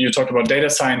you talked about data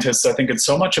scientists, I think it's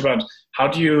so much about how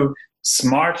do you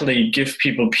smartly give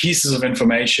people pieces of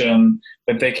information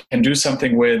that they can do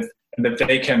something with, and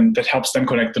that helps them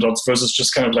connect the dots, versus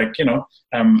just kind of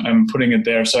putting it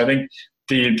there. So I think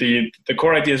the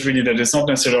core idea is really that it's not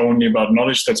necessarily only about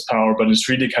knowledge that's power, but it's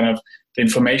really kind of the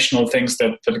informational things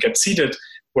that get seeded,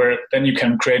 where then you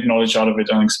can create knowledge out of it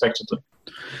unexpectedly.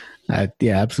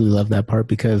 Yeah, absolutely love that part,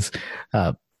 because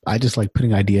I just like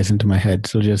putting ideas into my head.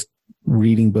 So just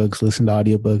reading books, listen to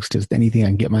audiobooks, just anything I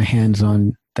can get my hands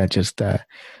on that just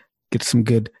gets some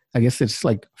good, I guess it's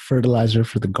like fertilizer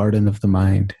for the garden of the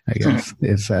mind, I guess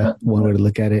is one way to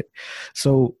look at it.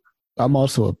 So I'm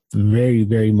also very,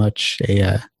 very much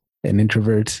an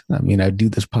introvert. I do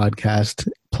this podcast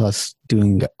plus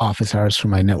doing office hours for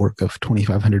my network of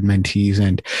 2,500 mentees,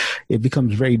 and it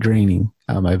becomes very draining.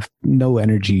 I have no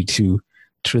energy to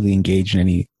really engage in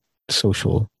any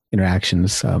social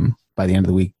interactions by the end of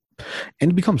the week.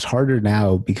 And it becomes harder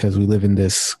now because we live in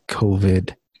this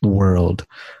COVID world.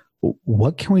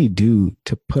 What can we do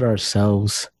to put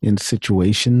ourselves in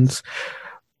situations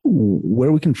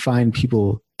where we can find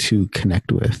people to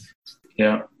connect with?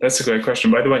 Yeah, that's a great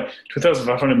question. By the way,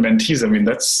 2,500 mentees,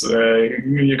 that's,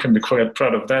 you can be quite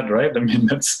proud of that, right?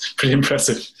 That's pretty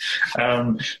impressive.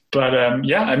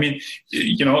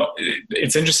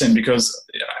 It's interesting because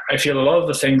I feel a lot of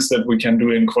the things that we can do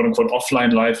in quote unquote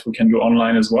offline life, we can do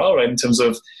online as well, right? In terms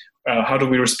of how do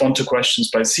we respond to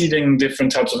questions by seeding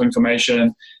different types of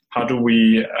information? How do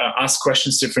we ask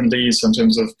questions differently? So in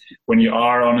terms of when you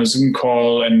are on a Zoom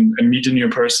call and meet a new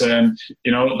person,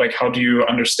 how do you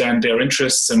understand their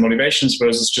interests and motivations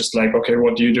versus just okay,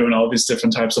 what do you do, and all these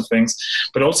different types of things.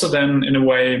 But also then in a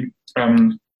way,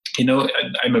 I'm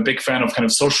a big fan of kind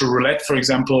of social roulette, for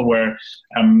example, where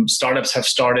startups have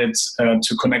started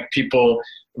to connect people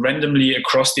randomly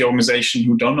across the organization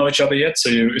who don't know each other yet. So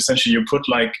you put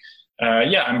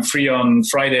I'm free on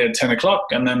Friday at 10 o'clock,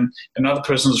 and then another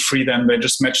person is free, then they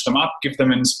just match them up, give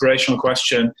them an inspirational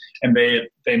question, and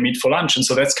they meet for lunch. And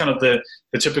so that's kind of the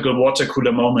typical water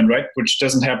cooler moment, right? Which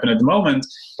doesn't happen at the moment,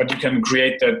 but you can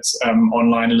create that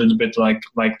online a little bit like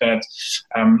that.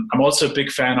 I'm also a big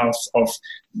fan of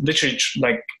literally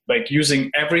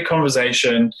using every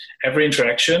conversation, every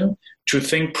interaction to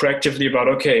think proactively about,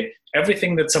 okay,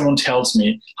 everything that someone tells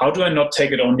me, how do I not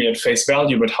take it only at face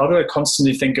value, but how do I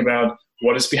constantly think about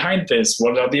what is behind this?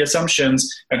 What are the assumptions?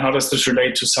 And how does this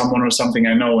relate to someone or something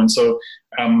I know? And so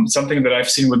something that I've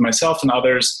seen with myself and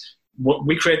others,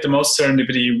 we create the most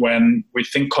serendipity when we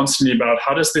think constantly about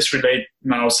how does this relate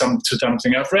now to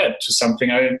something I've read, to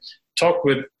something I talk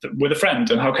with a friend,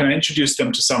 and how can I introduce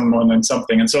them to someone and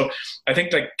something. And so I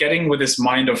think like getting with this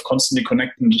mind of constantly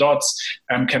connecting the dots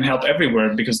can help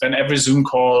everywhere, because then every Zoom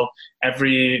call,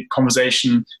 every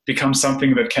conversation becomes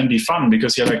something that can be fun,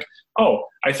 because you're like, oh,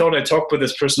 I thought I talked with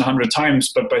this person 100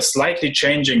 times, but by slightly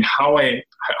changing how I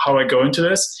go into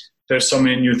this, there's so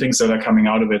many new things that are coming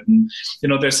out of it. And,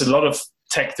 there's a lot of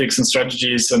tactics and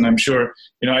strategies, and I'm sure,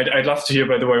 I'd love to hear,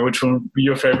 by the way, which one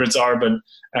your favorites are, but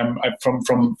from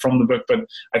the book. But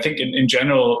I think in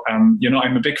general, I'm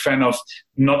a big fan of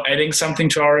not adding something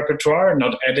to our repertoire,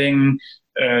 not adding,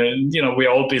 we're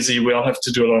all busy, we all have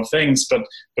to do a lot of things, but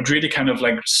really kind of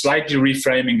like slightly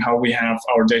reframing how we have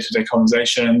our day-to-day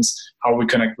conversations, how we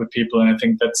connect with people. And I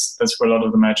think that's where a lot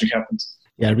of the magic happens.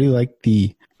 Yeah, I really like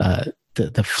the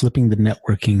flipping the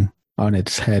networking on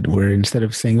its head, where instead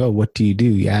of saying, oh, what do,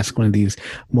 you ask one of these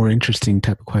more interesting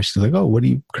type of questions, like, oh, what are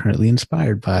you currently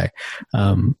inspired by?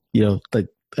 Like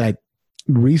I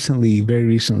very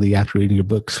recently, after reading your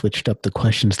book, switched up the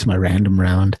questions to my random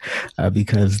round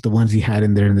because the ones you had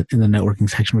in there in the networking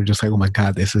section were just like, oh my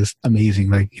God, this is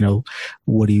amazing. Like,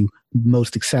 what are you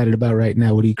most excited about right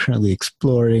now? What are you currently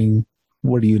exploring?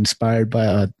 What are you inspired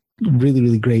by? Really,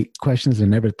 really great questions. I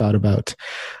never thought about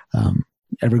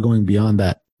ever going beyond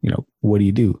that. What do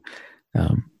you do?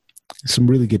 Some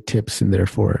really good tips in there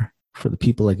for the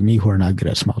people like me who are not good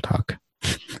at small talk.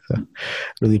 So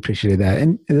really appreciated that.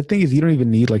 And the thing is, you don't even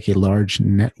need like a large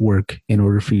network in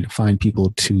order for you to find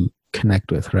people to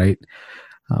connect with, right?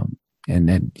 And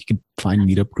then you could find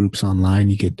meetup groups online.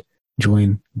 You could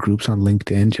join groups on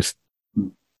LinkedIn. Just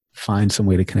find some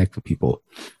way to connect with people.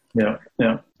 Yeah,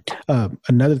 yeah.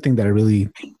 Another thing that I really,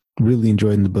 really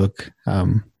enjoyed in the book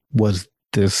was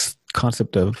this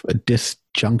concept of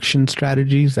disjunction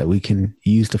strategies that we can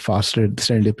use to foster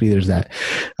serendipity. There's that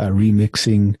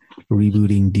remixing,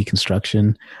 rebooting,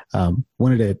 deconstruction.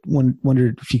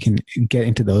 Wondered if you can get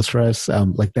into those for us.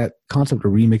 Like that concept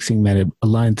of remixing, man, it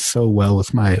aligns so well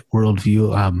with my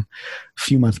worldview. A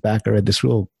few months back, I read this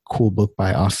real cool book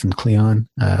by Austin Kleon,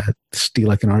 Steal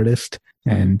Like an Artist,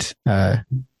 and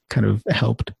kind of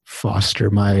helped foster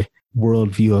my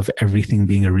worldview of everything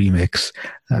being a remix.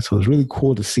 So it was really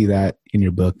cool to see that in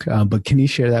your book. But can you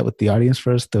share that with the audience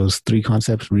first, those three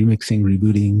concepts: remixing,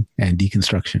 rebooting, and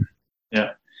deconstruction? Yeah,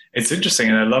 it's interesting.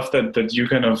 And I love that you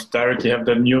kind of directly have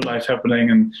that new life happening.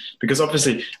 And because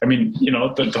obviously, I mean,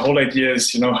 the whole idea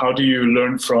is, how do you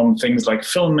learn from things like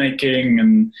filmmaking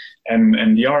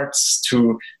and the arts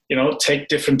to, take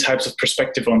different types of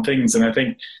perspective on things. And I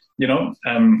think, the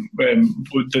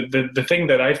thing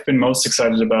that I've been most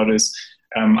excited about is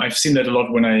I've seen that a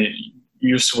lot when I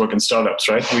used to work in startups,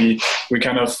 right? We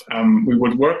kind of, we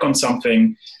would work on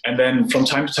something and then from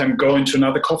time to time go into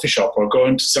another coffee shop or go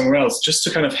into somewhere else just to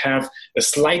kind of have a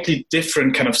slightly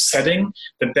different kind of setting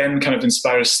that then kind of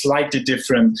inspires slightly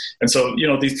different. And so,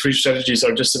 these three strategies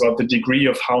are just about the degree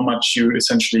of how much you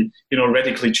essentially,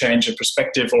 radically change a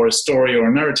perspective or a story or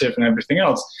a narrative and everything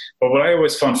else. But what I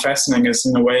always found fascinating is,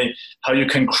 in a way, how you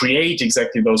can create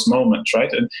exactly those moments,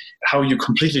 right? And how you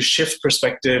completely shift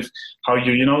perspective, how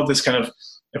you, this kind of,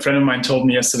 a friend of mine told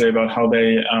me yesterday about how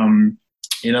they,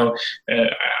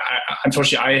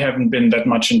 unfortunately, I haven't been that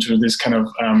much into this kind of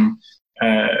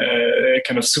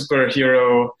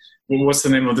superhero. What's the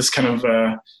name of this kind of,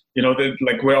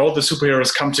 like where all the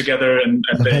superheroes come together and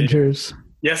Avengers.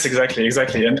 Yes, exactly.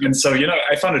 And so,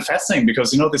 I found it fascinating because,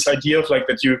 this idea of like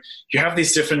that you have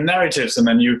these different narratives and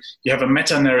then you have a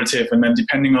meta narrative, and then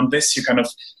depending on this, you kind of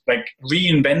like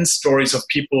reinvent stories of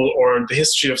people or the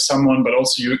history of someone, but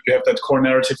also you have that core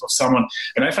narrative of someone.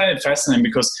 And I find it fascinating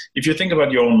because if you think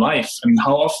about your own life and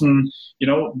how often,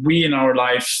 we in our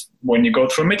life, when you go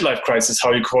through a midlife crisis,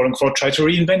 how you quote unquote try to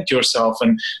reinvent yourself.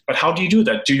 But how do you do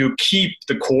that? Do you keep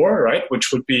the core, right?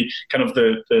 Which would be kind of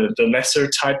the lesser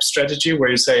type strategy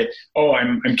where you say, oh,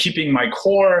 I'm keeping my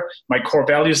core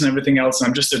values and everything else, and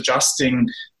I'm just adjusting,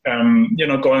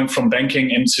 going from banking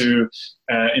into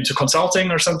consulting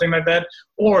or something like that?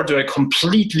 Or do I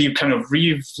completely kind of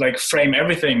frame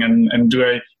everything and do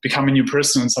I become a new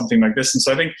person and something like this? And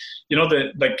so I think,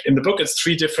 like in the book, it's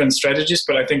three different strategies,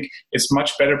 but I think it's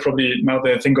much better probably now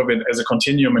that I think of it as a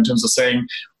continuum in terms of saying,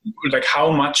 like,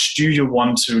 how much do you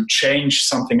want to change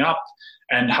something up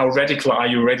and how radical are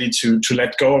you ready to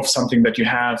let go of something that you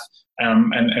have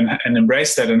and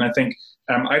embrace that? And I think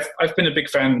I've been a big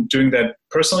fan doing that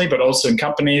personally, but also in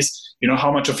companies.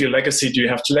 How much of your legacy do you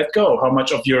have to let go? How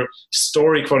much of your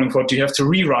story, quote unquote, do you have to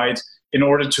rewrite in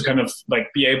order to kind of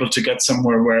like be able to get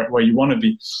somewhere where you want to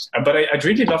be. But I'd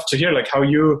really love to hear like how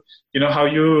you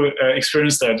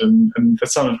experience that, and that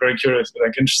sounded very curious,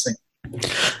 like interesting.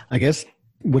 I guess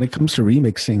when it comes to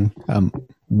remixing,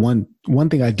 one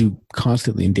thing I do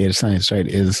constantly in data science, right,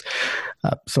 is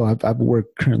so I've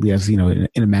worked currently as in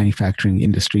a manufacturing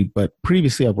industry, but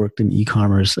previously I've worked in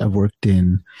e-commerce, I've worked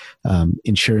in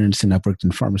insurance, and I've worked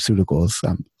in pharmaceuticals,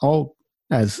 all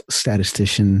as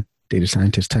statistician, data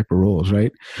scientist type of roles,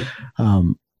 right?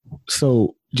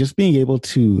 So just being able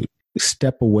to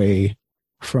step away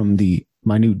from the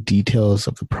minute details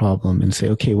of the problem and say,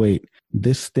 okay, wait,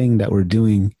 this thing that we're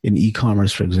doing in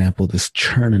e-commerce, for example, this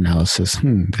churn analysis,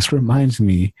 this reminds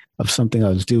me of something I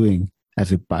was doing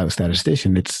as a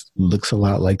biostatistician. It looks a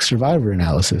lot like survivor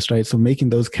analysis, right? So making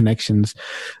those connections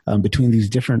between these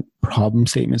different problem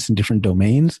statements in different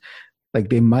domains, like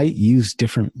they might use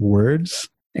different words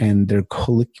and their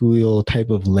colloquial type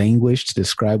of language to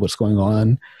describe what's going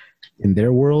on in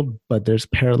their world, but there's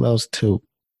parallels to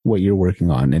what you're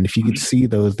working on. And if you could see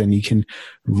those, then you can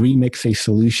remix a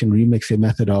solution, remix a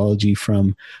methodology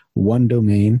from one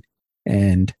domain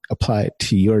and apply it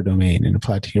to your domain and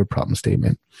apply it to your problem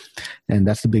statement. And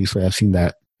that's the biggest way I've seen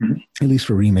that, at least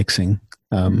for remixing.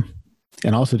 And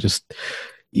also just,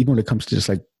 even when it comes to just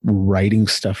like writing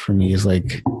stuff for me is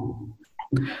like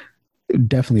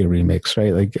definitely a remix,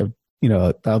 right? Like,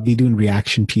 I'll be doing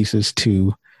reaction pieces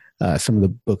to some of the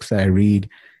books that I read,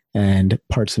 and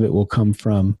parts of it will come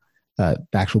from the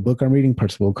actual book I'm reading,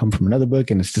 parts of it will come from another book,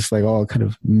 and it's just like all kind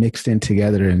of mixed in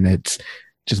together, and it's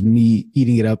just me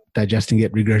eating it up, digesting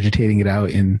it, regurgitating it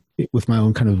out with my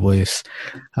own kind of voice.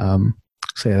 So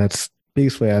yeah, that's the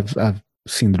biggest way I've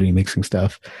seen the remixing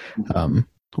stuff,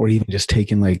 or even just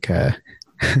taking like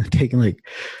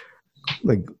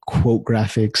quote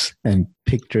graphics and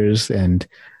pictures and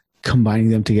combining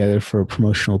them together for a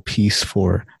promotional piece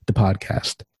for the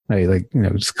podcast. Right, like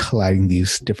just colliding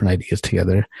these different ideas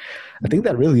together. I think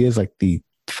that really is like the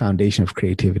foundation of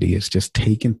creativity. Is just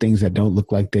taking things that don't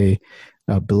look like they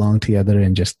belong together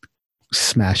and just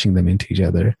smashing them into each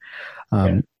other.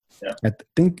 I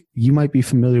think you might be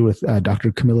familiar with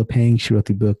Dr. Camilla Pang. She wrote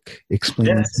the book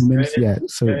Explaining Humans. Yeah,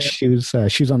 so she was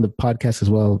on the podcast as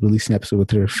well. Released an episode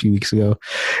with her a few weeks ago,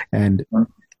 and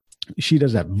she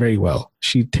does that very well.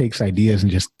 She takes ideas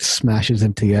and just smashes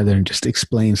them together and just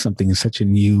explains something in such a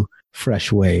new,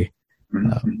 fresh way.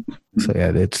 So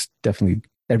yeah, it's definitely,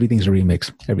 everything's a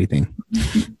remix, everything.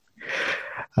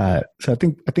 So I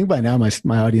think by now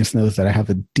my audience knows that I have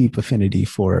a deep affinity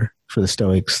for the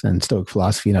Stoics and Stoic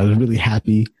philosophy. And I was really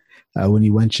happy when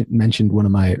you mentioned one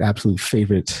of my absolute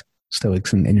favorite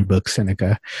Stoics in your book,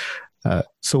 Seneca.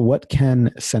 So what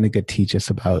can Seneca teach us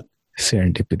about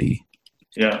serendipity?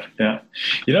 Yeah.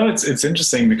 It's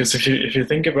interesting because if you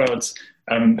think about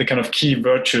the kind of key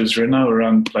virtues right now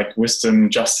around like wisdom,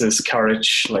 justice,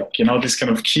 courage, like these kind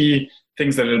of key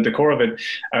things that are at the core of it.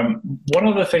 One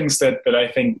of the things that I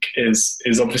think is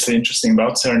obviously interesting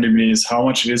about serendipity is how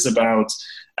much it is about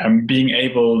being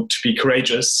able to be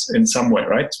courageous in some way,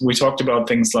 right? We talked about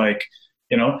things like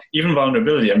even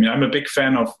vulnerability. I mean, I'm a big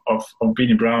fan of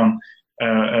Brené Brown.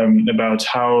 About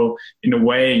how, in a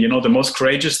way, the most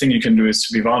courageous thing you can do is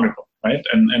to be vulnerable, right?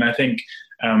 And I think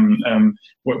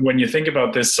when you think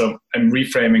about this, so I'm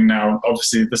reframing now.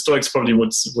 Obviously, the Stoics probably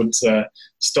would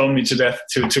stone me to death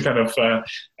to kind of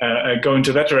go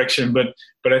into that direction. But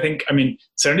I think,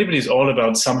 serendipity is all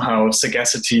about somehow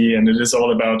sagacity, and it is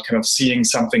all about kind of seeing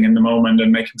something in the moment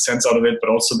and making sense out of it.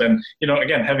 But also then,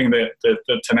 again, having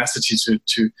the tenacity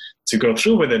to go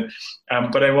through with it.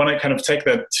 But I want to kind of take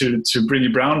that to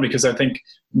Brené Brown, because I think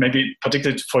maybe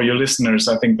particularly for your listeners,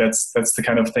 I think that's the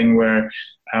kind of thing where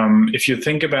if you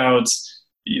think about,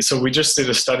 so we just did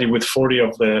a study with 40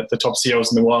 of the top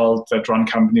CEOs in the world that run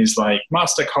companies like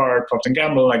MasterCard, Procter &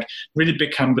 Gamble, like really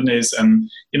big companies. And,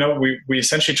 we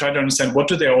essentially try to understand what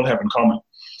do they all have in common.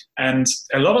 And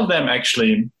a lot of them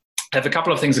actually have a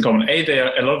couple of things in common.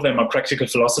 A lot of them are practical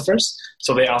philosophers.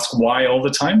 So they ask why all the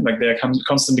time. Like they're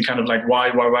constantly kind of like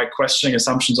why, questioning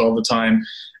assumptions all the time.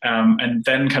 And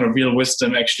then kind of real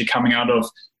wisdom actually coming out of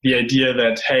the idea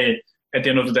that, hey, at the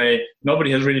end of the day,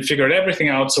 nobody has really figured everything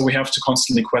out. So we have to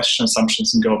constantly question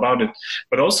assumptions and go about it.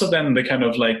 But also then they kind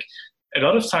of like, a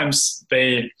lot of times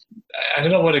I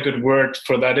don't know what a good word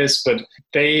for that is, but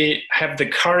they have the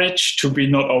courage to be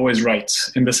not always right,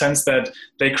 in the sense that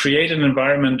they create an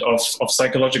environment of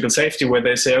psychological safety where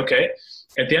they say, okay,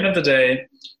 at the end of the day,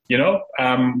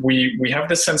 we have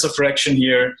this sense of direction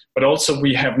here, but also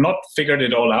we have not figured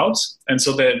it all out. And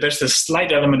so there's this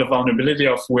slight element of vulnerability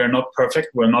of we're not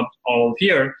perfect, we're not all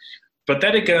here, but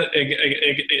that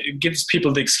it gives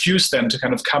people the excuse then to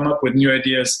kind of come up with new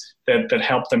ideas that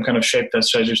help them kind of shape their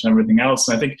strategies and everything else.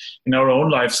 And I think in our own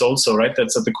lives also, right,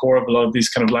 that's at the core of a lot of these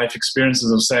kind of life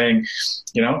experiences of saying,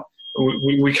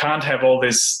 we can't have all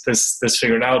this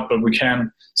figured out, but we can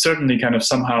certainly kind of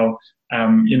somehow,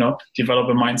 develop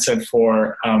a mindset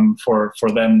for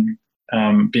them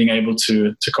being able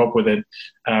to cope with it,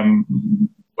 and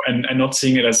not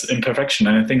seeing it as imperfection.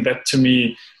 And I think that to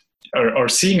me, or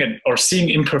seeing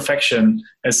imperfection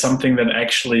as something that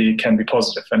actually can be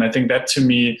positive. And I think that to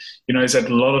me, is at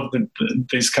a lot of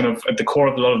these kind of at the core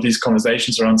of a lot of these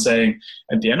conversations around saying,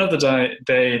 at the end of the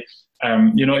day,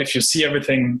 if you see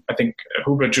everything, I think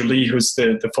Hubert Joly, who's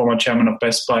the former chairman of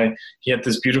Best Buy, he had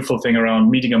this beautiful thing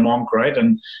around meeting a monk, right?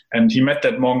 And he met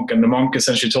that monk, and the monk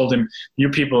essentially told him, you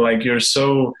people, like, you're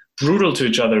so brutal to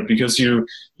each other because you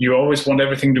always want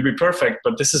everything to be perfect,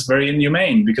 but this is very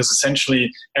inhumane, because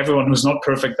essentially everyone who's not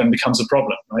perfect then becomes a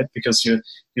problem, right? Because you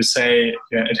say,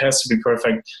 yeah, it has to be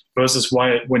perfect, versus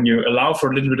when you allow for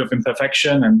a little bit of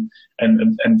imperfection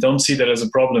and don't see that as a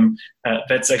problem,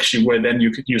 that's actually where then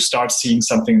you start seeing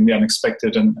something in the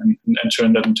unexpected and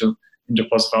turn that into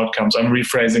positive outcomes. I'm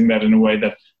rephrasing that in a way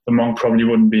that the monk probably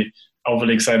wouldn't be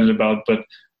overly excited about, but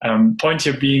point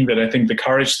here being that I think the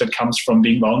courage that comes from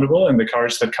being vulnerable and the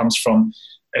courage that comes from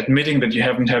admitting that you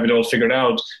haven't have it all figured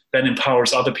out then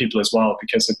empowers other people as well,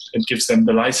 because it gives them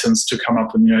the license to come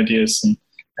up with new ideas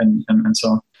and so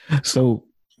on. So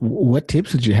what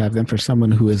tips would you have then for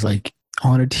someone who is like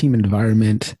on a team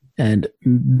environment and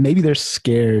maybe they're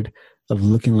scared of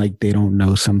looking like they don't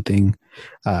know something,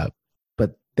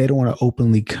 but they don't want to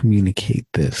openly communicate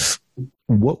this?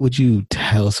 What would you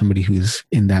tell somebody who's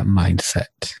in that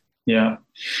mindset? Yeah,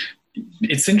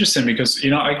 it's interesting because,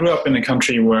 I grew up in a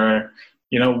country where,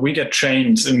 we get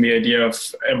trained in the idea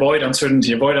of avoid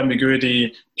uncertainty, avoid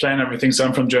ambiguity, plan everything. So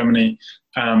I'm from Germany.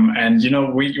 And,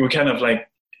 we kind of like,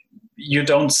 you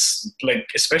don't, like,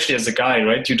 especially as a guy,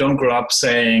 right? You don't grow up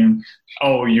saying,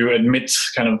 oh, you admit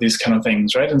kind of these kind of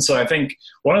things, right? And so I think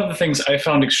one of the things I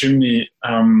found extremely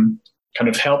kind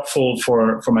of helpful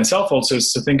for myself also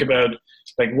is to think about,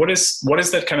 like, what is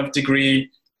that kind of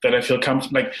degree that I feel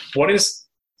comfortable? Like, what are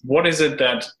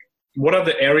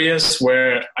the areas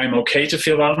where I'm okay to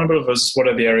feel vulnerable versus what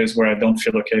are the areas where I don't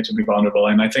feel okay to be vulnerable?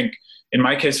 And I think in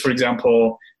my case, for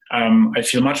example, I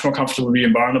feel much more comfortable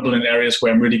being vulnerable in areas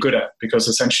where I'm really good at, because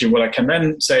essentially what I can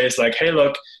then say is like, hey,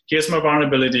 look, here's my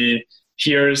vulnerability.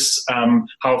 Here's how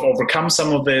I've overcome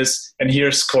some of this, and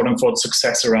here's quote unquote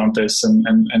success around this and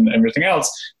everything else.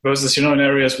 Versus, in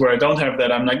areas where I don't have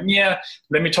that, I'm like, yeah,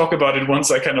 let me talk about it once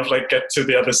I kind of like get to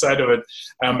the other side of it.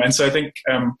 And so I think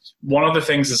one of the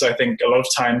things is, I think a lot of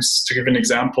times, to give an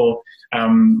example,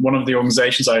 one of the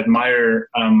organizations I admire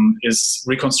is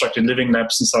Reconstructed Living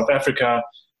Labs in South Africa.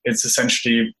 It's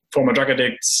essentially former drug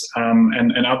addicts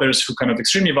and others who kind of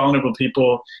extremely vulnerable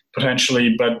people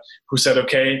potentially, but who said,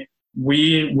 okay,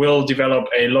 we will develop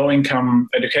a low-income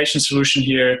education solution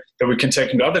here that we can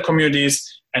take into other communities,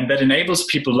 and that enables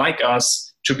people like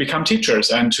us to become teachers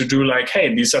and to do like,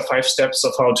 hey, these are 5 steps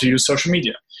of how to use social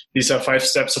media. These are 5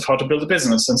 steps of how to build a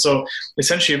business. And so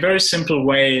essentially a very simple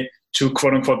way to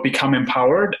quote unquote become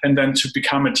empowered and then to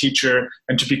become a teacher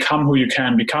and to become who you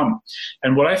can become.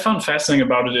 And what I found fascinating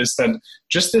about it is that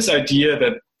just this idea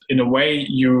that in a way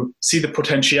you see the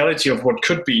potentiality of what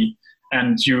could be,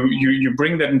 and you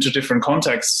bring that into different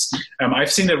contexts.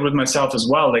 I've seen that with myself as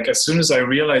well. Like, as soon as I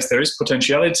realize there is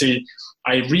potentiality,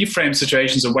 I reframe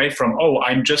situations away from, oh,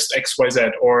 I'm just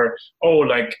XYZ, or, oh,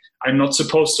 like, I'm not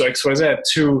supposed to XYZ,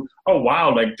 to, oh,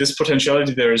 wow, like, this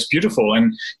potentiality there is beautiful.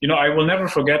 And, I will never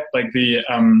forget, like, the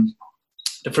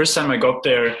first time I got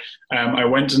there, I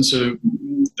went into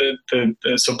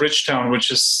so Bridgetown, which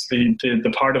is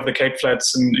the part of the Cape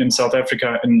Flats in South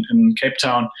Africa, in Cape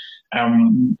Town,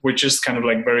 which is kind of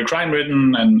like very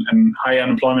crime-ridden and high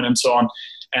unemployment and so on.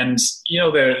 And,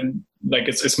 they're like,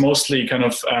 it's mostly kind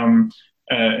of,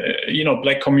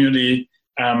 Black community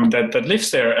that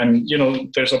lives there. And,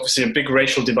 there's obviously a big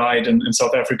racial divide in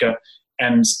South Africa.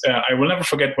 And I will never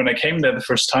forget when I came there the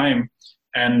first time,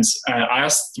 and I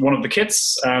asked one of the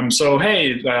kids, so,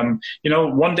 hey,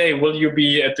 one day will you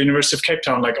be at the University of Cape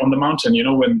Town, like on the mountain,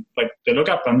 when like they look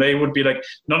up, and they would be like,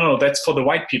 no, that's for the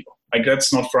white people. Like,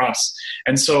 that's not for us.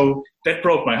 And so that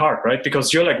broke my heart, right?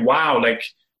 Because you're like, wow, like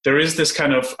there is this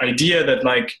kind of idea that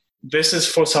like, this is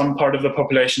for some part of the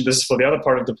population, this is for the other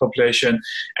part of the population.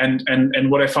 And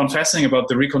what I found fascinating about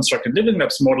the Reconstructed Living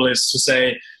Labs model is to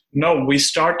say, no, we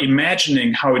start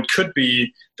imagining how it could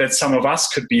be that some of us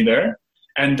could be there.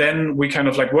 And then we kind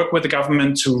of like work with the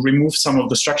government to remove some of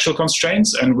the structural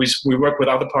constraints, and we work with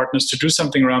other partners to do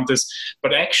something around this.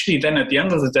 But actually then at the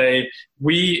end of the day,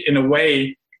 we, in a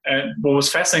way, what was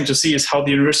fascinating to see is how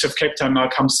the University of Cape Town now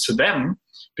comes to them,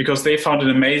 because they found an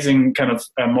amazing kind of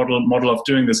model of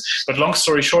doing this. But long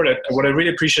story short, what I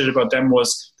really appreciated about them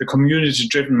was the community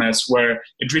drivenness, where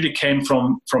it really came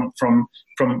from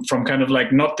kind of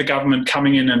like not the government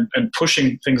coming in and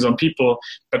pushing things on people,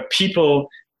 but people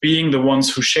being the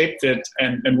ones who shaped it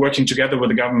and working together with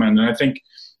the government. And I think,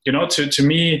 to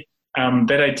me,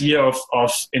 that idea of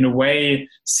in a way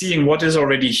seeing what is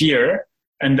already here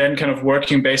and then kind of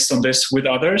working based on this with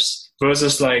others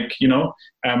versus like,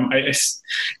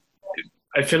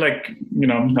 I feel like,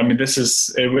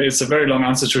 it's a very long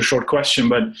answer to a short question,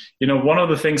 but, one of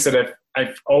the things that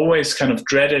I've always kind of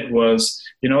dreaded was,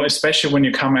 especially when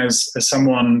you come as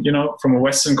someone, from a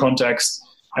Western context.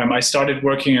 I started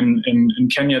working in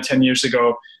Kenya 10 years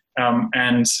ago.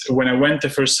 And when I went the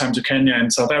first time to Kenya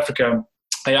and South Africa,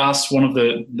 I asked one of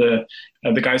the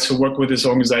guys who work with this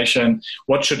organization,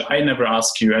 what should I never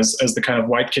ask you as the kind of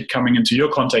white kid coming into your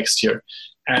context here?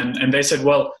 And they said,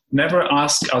 well, never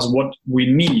ask us what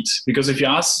we need, because if you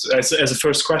ask as a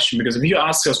first question, because if you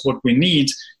ask us what we need,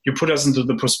 you put us into in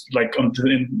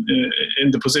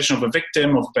the position of a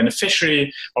victim, of a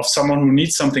beneficiary, of someone who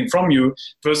needs something from you.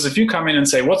 Versus if you come in and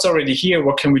say, what's already here,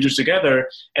 what can we do together,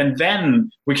 and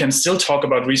then we can still talk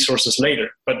about resources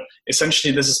later. But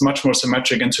essentially, this is much more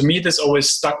symmetric. And to me, this always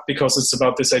stuck because it's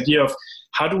about this idea of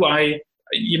how do I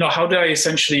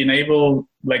essentially enable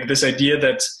like this idea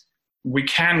that we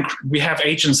have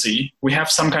agency, we have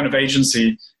some kind of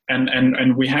agency,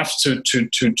 and we have to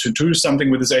do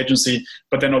something with this agency,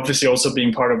 but then obviously also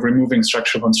being part of removing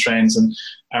structural constraints. And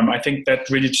I think that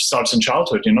really starts in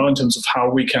childhood, in terms of how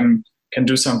we can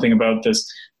do something about this.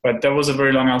 But that was a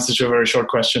very long answer to a very short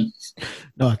question.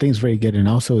 No, I think it's very good. And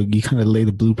also you kind of lay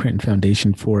the blueprint and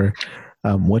foundation for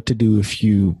what to do if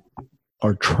you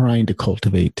are trying to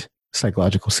cultivate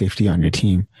psychological safety on your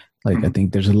team. Like, I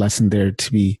think there's a lesson there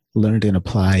to be learned and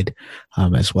applied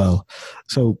as well.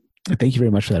 So thank you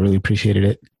very much for that. I really appreciated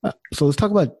it. So let's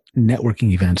talk about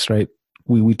networking events, right?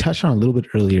 We touched on a little bit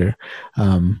earlier,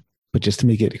 but just to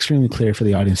make it extremely clear for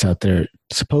the audience out there,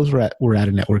 suppose we're at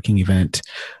a networking event.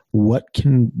 What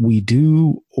can we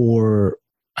do, or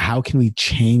how can we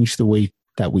change the way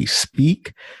that we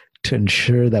speak to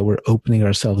ensure that we're opening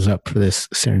ourselves up for this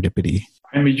serendipity?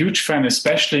 I'm a huge fan,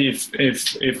 especially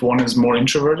if one is more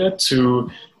introverted,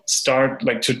 to start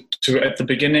like to at the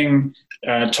beginning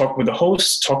talk with the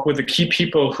host, talk with the key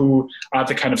people who are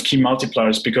the kind of key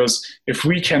multipliers. Because if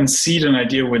we can seed an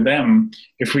idea with them,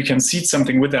 if we can seed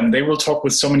something with them, they will talk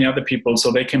with so many other people, so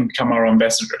they can become our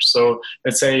ambassadors. So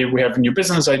let's say we have a new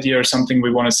business idea or something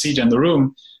we want to seed in the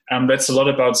room. That's a lot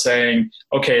about saying,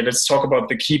 okay, let's talk about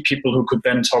the key people who could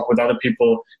then talk with other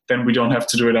people. Then we don't have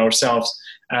to do it ourselves.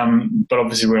 But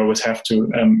obviously we always have to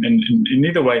in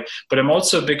either way. But I'm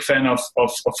also a big fan of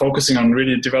focusing on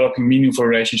really developing meaningful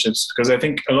relationships, because I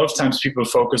think a lot of times people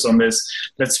focus on this,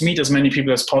 let's meet as many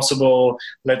people as possible,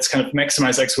 let's kind of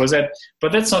maximize X, Y, Z.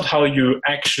 But that's not how you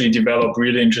actually develop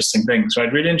really interesting things,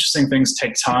 right? Really interesting things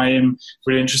take time,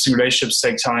 really interesting relationships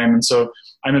take time. And so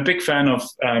I'm a big fan of,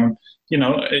 I've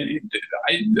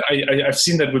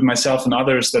seen that with myself and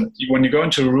others, that when you go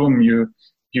into a room, you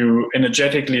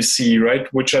energetically see, right,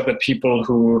 which are the people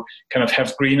who kind of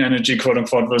have green energy, quote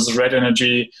unquote, versus red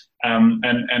energy. And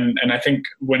I think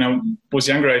when I was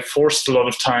younger, I forced a lot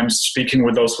of times speaking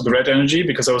with those with the red energy,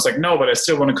 because I was like, no, but I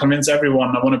still want to convince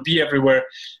everyone. I want to be everywhere.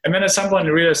 And then at some point I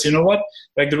realized, you know what,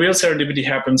 like the real serendipity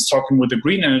happens talking with the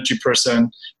green energy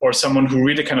person, or someone who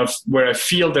really kind of, where I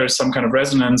feel there's some kind of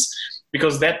resonance,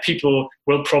 because that people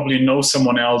will probably know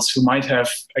someone else who might have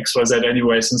X, Y, Z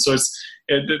anyways. And so it's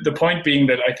the point being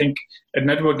that I think at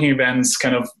networking events,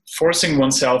 kind of forcing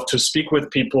oneself to speak with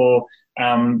people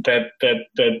that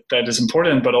is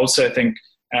important, but also I think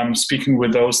speaking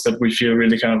with those that we feel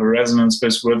really kind of a resonance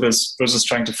with versus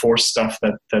trying to force stuff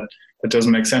that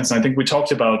doesn't make sense. And I think we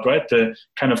talked about, right, the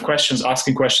kind of questions,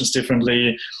 asking questions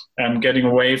differently, getting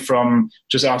away from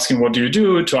just asking what do you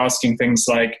do to asking things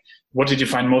like, what did you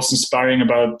find most inspiring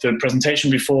about the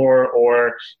presentation before?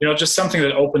 Or, just something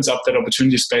that opens up that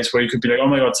opportunity space where you could be like, oh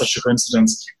my God, such a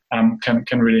coincidence,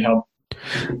 can really help.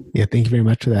 Yeah, thank you very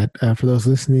much for that. For those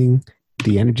listening,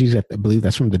 the energies, I believe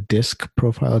that's from the DISC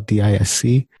profile, DISC.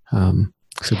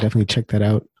 So definitely check that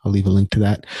out. I'll leave a link to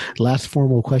that. Last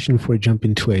formal question before we jump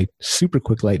into a super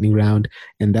quick lightning round.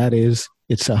 And that is,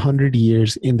 it's 100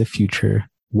 years in the future.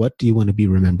 what do you want to be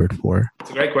remembered for? It's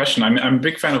a great question. I'm a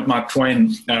big fan of Mark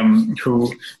Twain,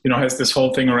 who has this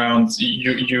whole thing around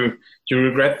you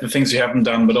regret the things you haven't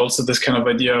done, but also this kind of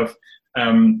idea of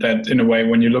that in a way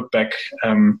when you look back,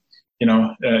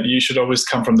 you should always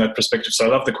come from that perspective. So I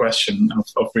love the question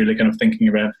of really kind of thinking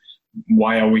about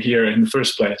why are we here in the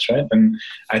first place, right? And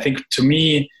I think to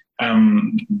me,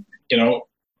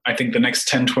 I think the next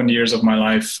 10, 20 years of my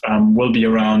life will be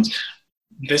around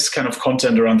this kind of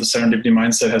content around the serendipity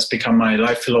mindset has become my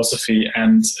life philosophy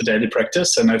and a daily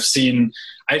practice. And I've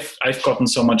gotten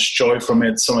so much joy from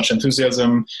it, so much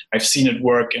enthusiasm. I've seen it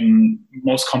work in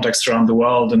most contexts around the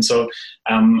world. And so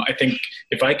I think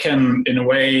if I can, in a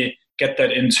way, get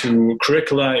that into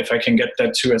curricula, if I can get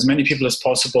that to as many people as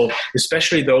possible,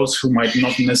 especially those who might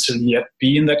not necessarily yet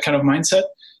be in that kind of mindset,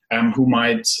 who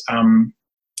might,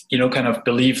 kind of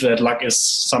believe that luck is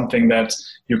something that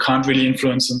you can't really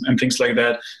influence and things like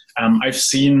that. I've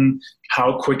seen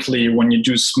how quickly when you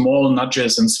do small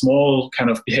nudges and small kind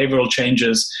of behavioral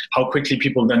changes, how quickly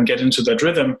people then get into that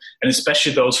rhythm. And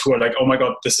especially those who are like, oh my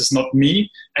God, this is not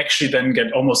me, actually then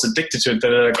get almost addicted to it.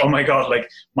 They're like, oh my God, like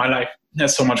my life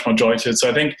has so much more joy to it. So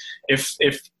I think if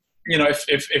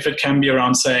it can be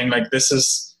around saying like, this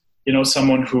is,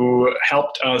 someone who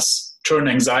helped us turn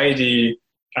anxiety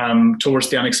towards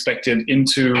the unexpected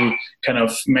into kind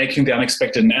of making the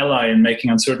unexpected an ally and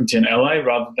making uncertainty an ally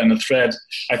rather than a threat,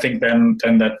 I think then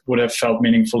that would have felt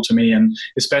meaningful to me. And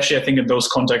especially I think in those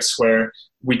contexts where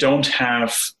we don't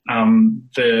have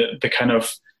the kind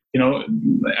of, a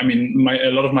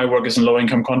lot of my work is in low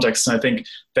income contexts. And I think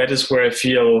that is where I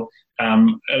feel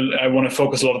I want to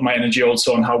focus a lot of my energy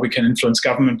also on how we can influence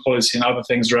government policy and other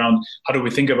things around how do we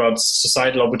think about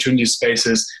societal opportunity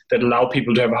spaces that allow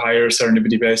people to have a higher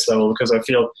serendipity base level, because I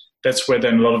feel that's where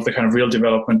then a lot of the kind of real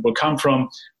development will come from,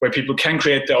 where people can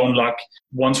create their own luck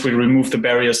once we remove the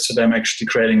barriers to them actually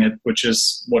creating it, which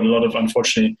is what a lot of,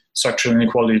 unfortunately, structural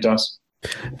inequality does.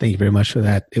 Thank you very much for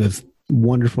that. It was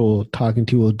wonderful talking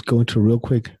to you. We'll go into a real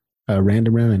quick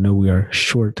random round. I know we are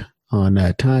short on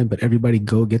time, but everybody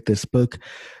go get this book.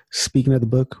 Speaking of the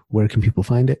book, where can people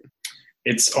find it?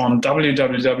 It's on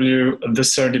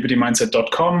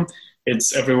www.theserendipitymindset.com.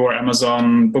 It's everywhere,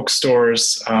 Amazon,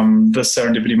 bookstores, The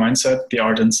Serendipity Mindset, The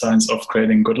Art and Science of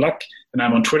Creating Good Luck. And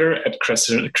I'm on Twitter at Chris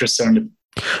Serendipity.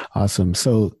 Awesome.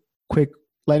 So quick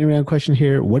lightning round question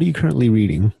here. What are you currently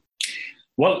reading?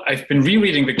 Well, I've been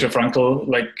rereading Viktor Frankl,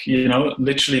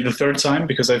 literally the third time,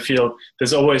 because I feel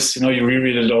there's always, you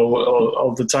reread it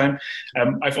all the time.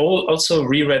 I've also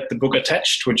reread the book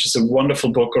Attached, which is a wonderful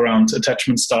book around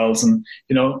attachment styles. And,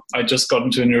 I just got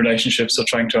into a new relationship, so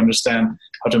trying to understand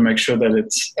how to make sure that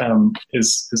it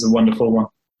is a wonderful one.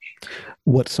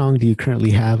 What song do you currently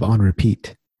have on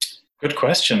repeat? Good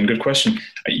question.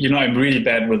 I'm really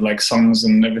bad with songs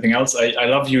and everything else. I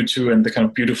love U2 and the kind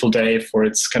of Beautiful Day for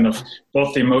its kind of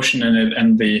both the emotion in it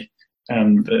and the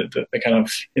kind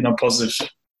of,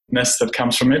 positiveness that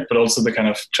comes from it, but also the kind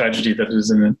of tragedy that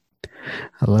is in it.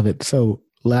 I love it. So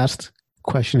last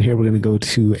question here, we're going to go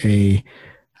to a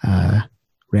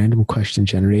random question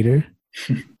generator.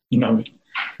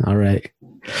 All right.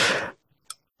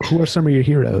 Who are some of your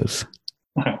heroes?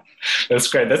 That's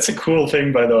great. That's a cool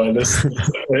thing, by the way. This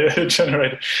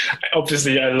generator.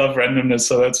 Obviously, I love randomness,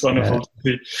 so that's wonderful to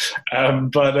see.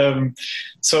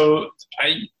 So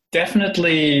I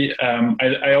definitely,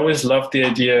 I always loved the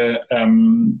idea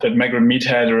that Margaret Mead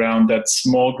had around that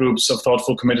small groups of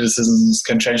thoughtful, committed citizens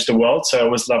can change the world. So I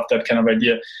always loved that kind of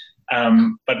idea.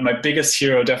 But my biggest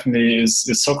hero definitely is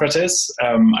Socrates.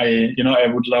 I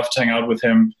would love to hang out with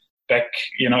him back,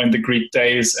 in the Greek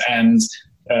days, and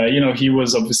he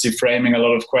was obviously framing a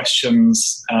lot of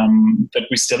questions that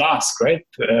we still ask, right?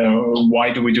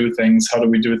 Why do we do things? How do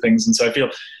we do things? And so I feel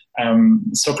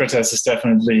Socrates is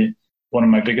definitely one of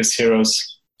my biggest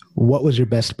heroes. What was your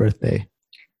best birthday?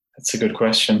 That's a good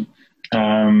question.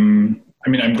 I'm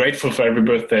grateful for every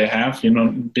birthday I have,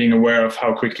 being aware of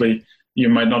how quickly you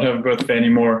might not have a birthday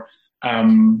anymore.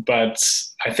 But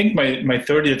I think my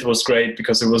 30th was great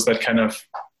because it was that kind of,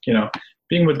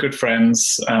 being with good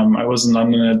friends. I was in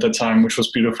London at the time, which was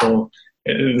beautiful.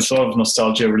 There's a lot of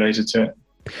nostalgia related to it.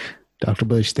 Dr.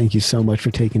 Busch, thank you so much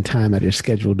for taking time out of your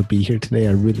schedule to be here today.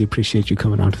 I really appreciate you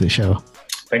coming on to the show.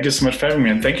 Thank you so much for having me.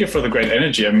 And thank you for the great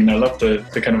energy. I love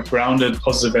the kind of grounded,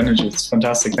 positive energy. It's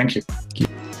fantastic. Thank you.